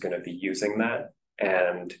and who's going to be using that.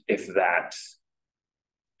 And if that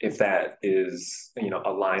is,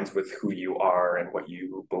 aligns with who you are and what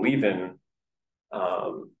you believe in,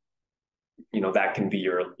 that can be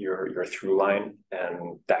your through line,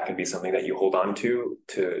 and that can be something that you hold on to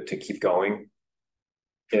keep going.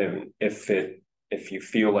 And if you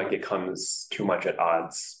feel like it comes too much at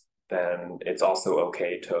odds, then it's also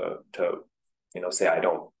okay to say, I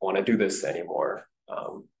don't want to do this anymore.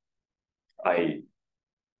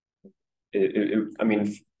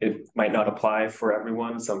 It might not apply for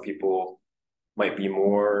everyone. Some people might be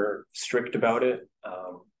more strict about it.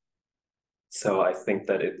 So I think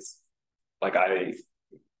that it's like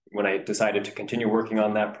when I decided to continue working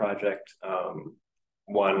on that project,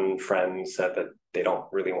 one friend said that they don't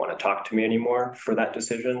really want to talk to me anymore for that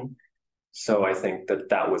decision. So I think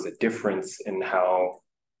that was a difference in how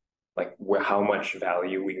much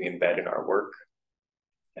value we embed in our work.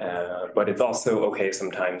 But it's also okay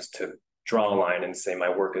sometimes to draw a line and say my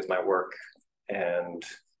work is my work, and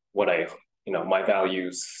what my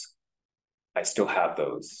values, I still have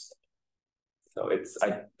those. So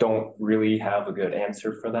I don't really have a good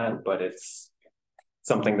answer for that, but it's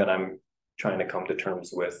something that I'm trying to come to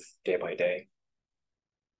terms with day by day.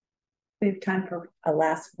 We have time for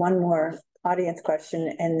one more audience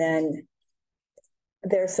question, and then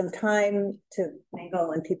there's some time to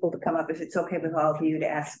mingle and people to come up, if it's okay with all of you, to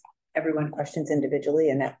ask everyone questions individually,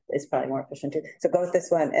 and that is probably more efficient too. So go with this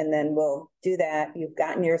one, and then we'll do that. You've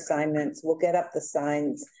gotten your assignments. We'll get up the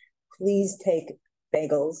signs. Please take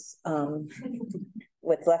bagels.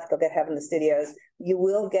 What's left, they'll have in the studios. You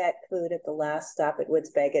will get food at the last stop at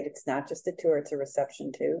Woods Bagot. It's not just a tour, it's a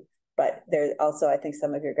reception too. But there also, I think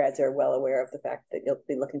some of your grads are well aware of the fact that you'll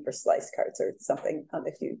be looking for slice carts or something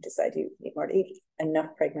if you decide you need more to eat.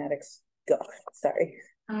 Enough pragmatics. Go. Sorry.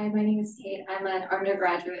 Hi, my name is Kate. I'm an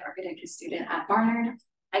undergraduate architecture student at Barnard.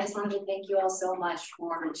 I just wanted to thank you all so much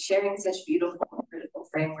for sharing such beautiful and critical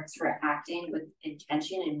frameworks for acting with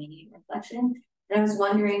intention and meaning reflection. And I was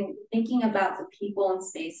wondering, thinking about the people and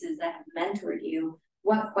spaces that have mentored you,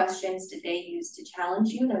 what questions did they use to challenge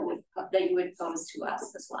you that you would pose to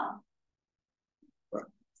us as well?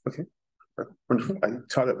 Okay. Wonderful. I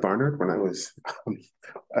taught at Barnard when I was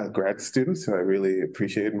a grad student, so I really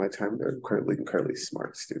appreciated my time there. Incredibly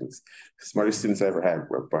smart students. The smartest students I ever had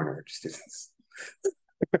were Barnard students.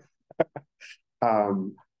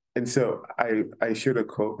 And so I shared a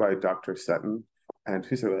quote by Dr. Sutton, and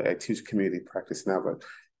I teach community practice now,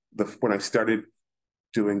 but when I started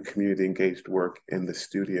doing community engaged work in the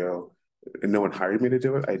studio, and no one hired me to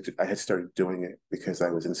do it, I had started doing it because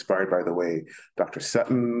I was inspired by the way Dr.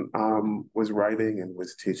 Sutton was writing and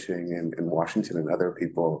was teaching in Washington, and other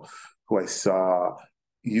people who I saw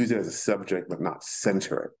use it as a subject but not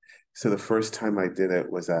center it. So the first time I did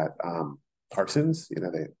it was at Parsons.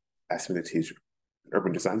 They asked me to teach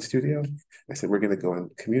urban design studio. I said, we're going to go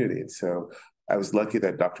in community. And so I was lucky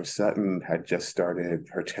that Dr. Sutton had just started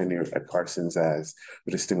her tenure at Parsons as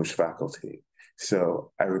a distinguished faculty.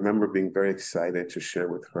 So I remember being very excited to share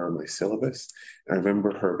with her my syllabus. And I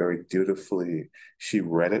remember her very dutifully, she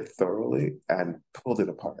read it thoroughly and pulled it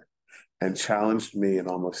apart and challenged me in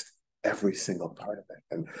almost every single part of it.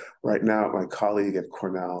 And right now, my colleague at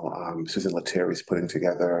Cornell, Susan Lettieri, is putting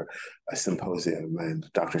together a symposium, and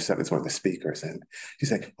Dr. Sutton is one of the speakers. And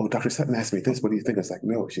she's like, "Oh, Dr. Sutton asked me this. What do you think?" I was like,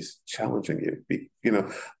 "No, she's challenging you. You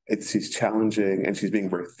know, she's challenging, and she's being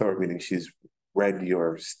very thorough, meaning she's read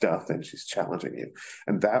your stuff and she's challenging you."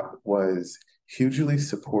 And that was hugely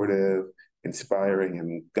supportive, inspiring,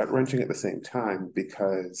 and gut-wrenching at the same time,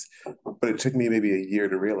 because, but it took me maybe a year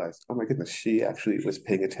to realize, oh my goodness, she actually was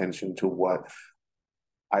paying attention to what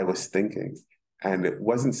I was thinking. And it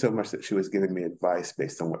wasn't so much that she was giving me advice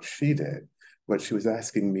based on what she did, but she was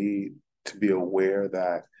asking me to be aware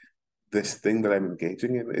that this thing that I'm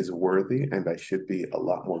engaging in is worthy and I should be a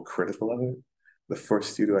lot more critical of it. The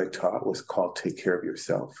first studio I taught was called Take Care of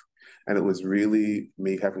Yourself. And it was really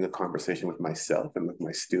me having a conversation with myself and with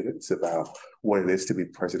my students about what it is to be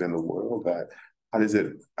present in the world. That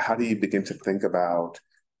how do you begin to think about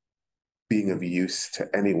being of use to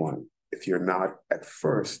anyone if you're not at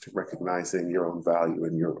first recognizing your own value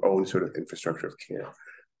and your own sort of infrastructure of care?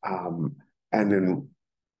 And then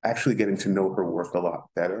actually getting to know her work a lot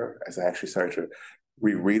better as I actually started to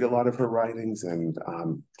reread a lot of her writings and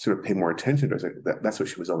sort of pay more attention to it. That's what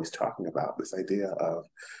she was always talking about, this idea of,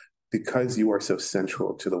 because you are so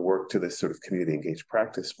central to the work, to this sort of community engaged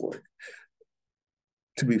practice work,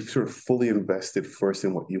 to be sort of fully invested first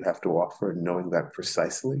in what you have to offer and knowing that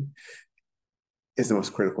precisely is the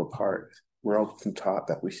most critical part. We're often taught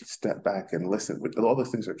that we should step back and listen. All those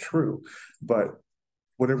things are true, but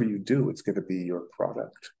whatever you do, it's going to be your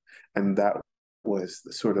product. And that was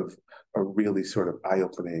sort of a really sort of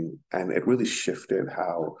eye-opening, and it really shifted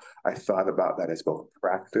how I thought about that as both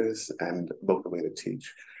practice and both the way to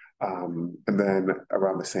teach. And then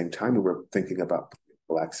around the same time, we were thinking about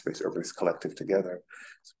Black Space Urbanist Collective together.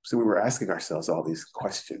 So we were asking ourselves all these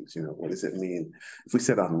questions, what does it mean? If we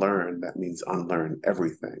said unlearn, that means unlearn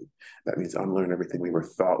everything. That means unlearn everything we were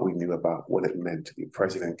thought we knew about what it meant to be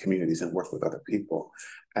present in communities and work with other people.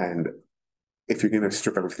 And if you're going to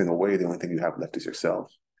strip everything away, the only thing you have left is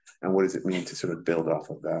yourself. And what does it mean to sort of build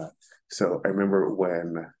off of that? So I remember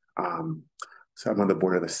when, so I'm on the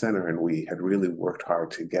board of the center, and we had really worked hard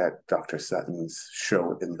to get Dr. Sutton's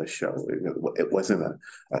show in the show. It wasn't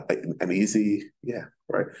an easy,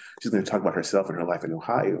 right? She's going to talk about herself and her life in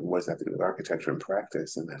Ohio, and what does that have to do with architecture and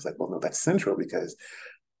practice? And I was like, well, no, that's central, because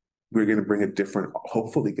we're going to bring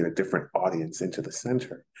hopefully get a different audience into the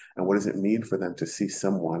center. And what does it mean for them to see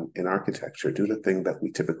someone in architecture do the thing that we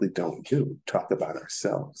typically don't do, talk about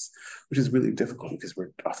ourselves, which is really difficult because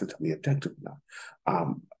we're often to be objective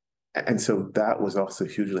enough. And so that was also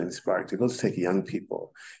hugely inspiring, to go to take young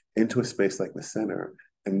people into a space like the center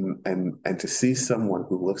and to see someone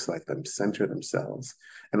who looks like them center themselves,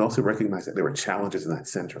 and also recognize that there were challenges in that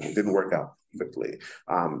center. It didn't work out perfectly.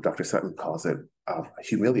 Dr. Sutton calls it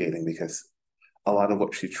humiliating, because a lot of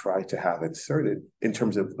what she tried to have inserted in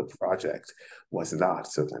terms of the project was not.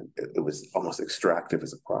 So then it was almost extractive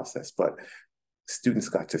as a process, but students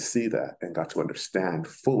got to see that and got to understand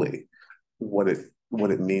fully what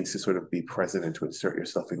it means to sort of be present and to insert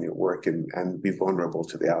yourself in your work and be vulnerable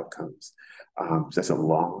to the outcomes. So that's a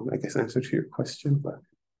long, I guess, answer to your question, but.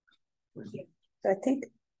 So I think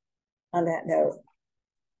on that note,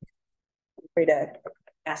 feel free to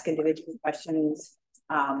ask individual questions.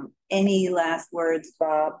 Any last words,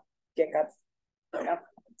 Bob, Jacob? No.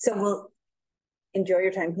 So we'll enjoy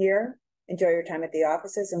your time here, enjoy your time at the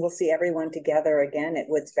offices, and we'll see everyone together again at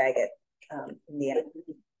Woods Bagot in the end.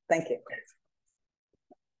 Thank you.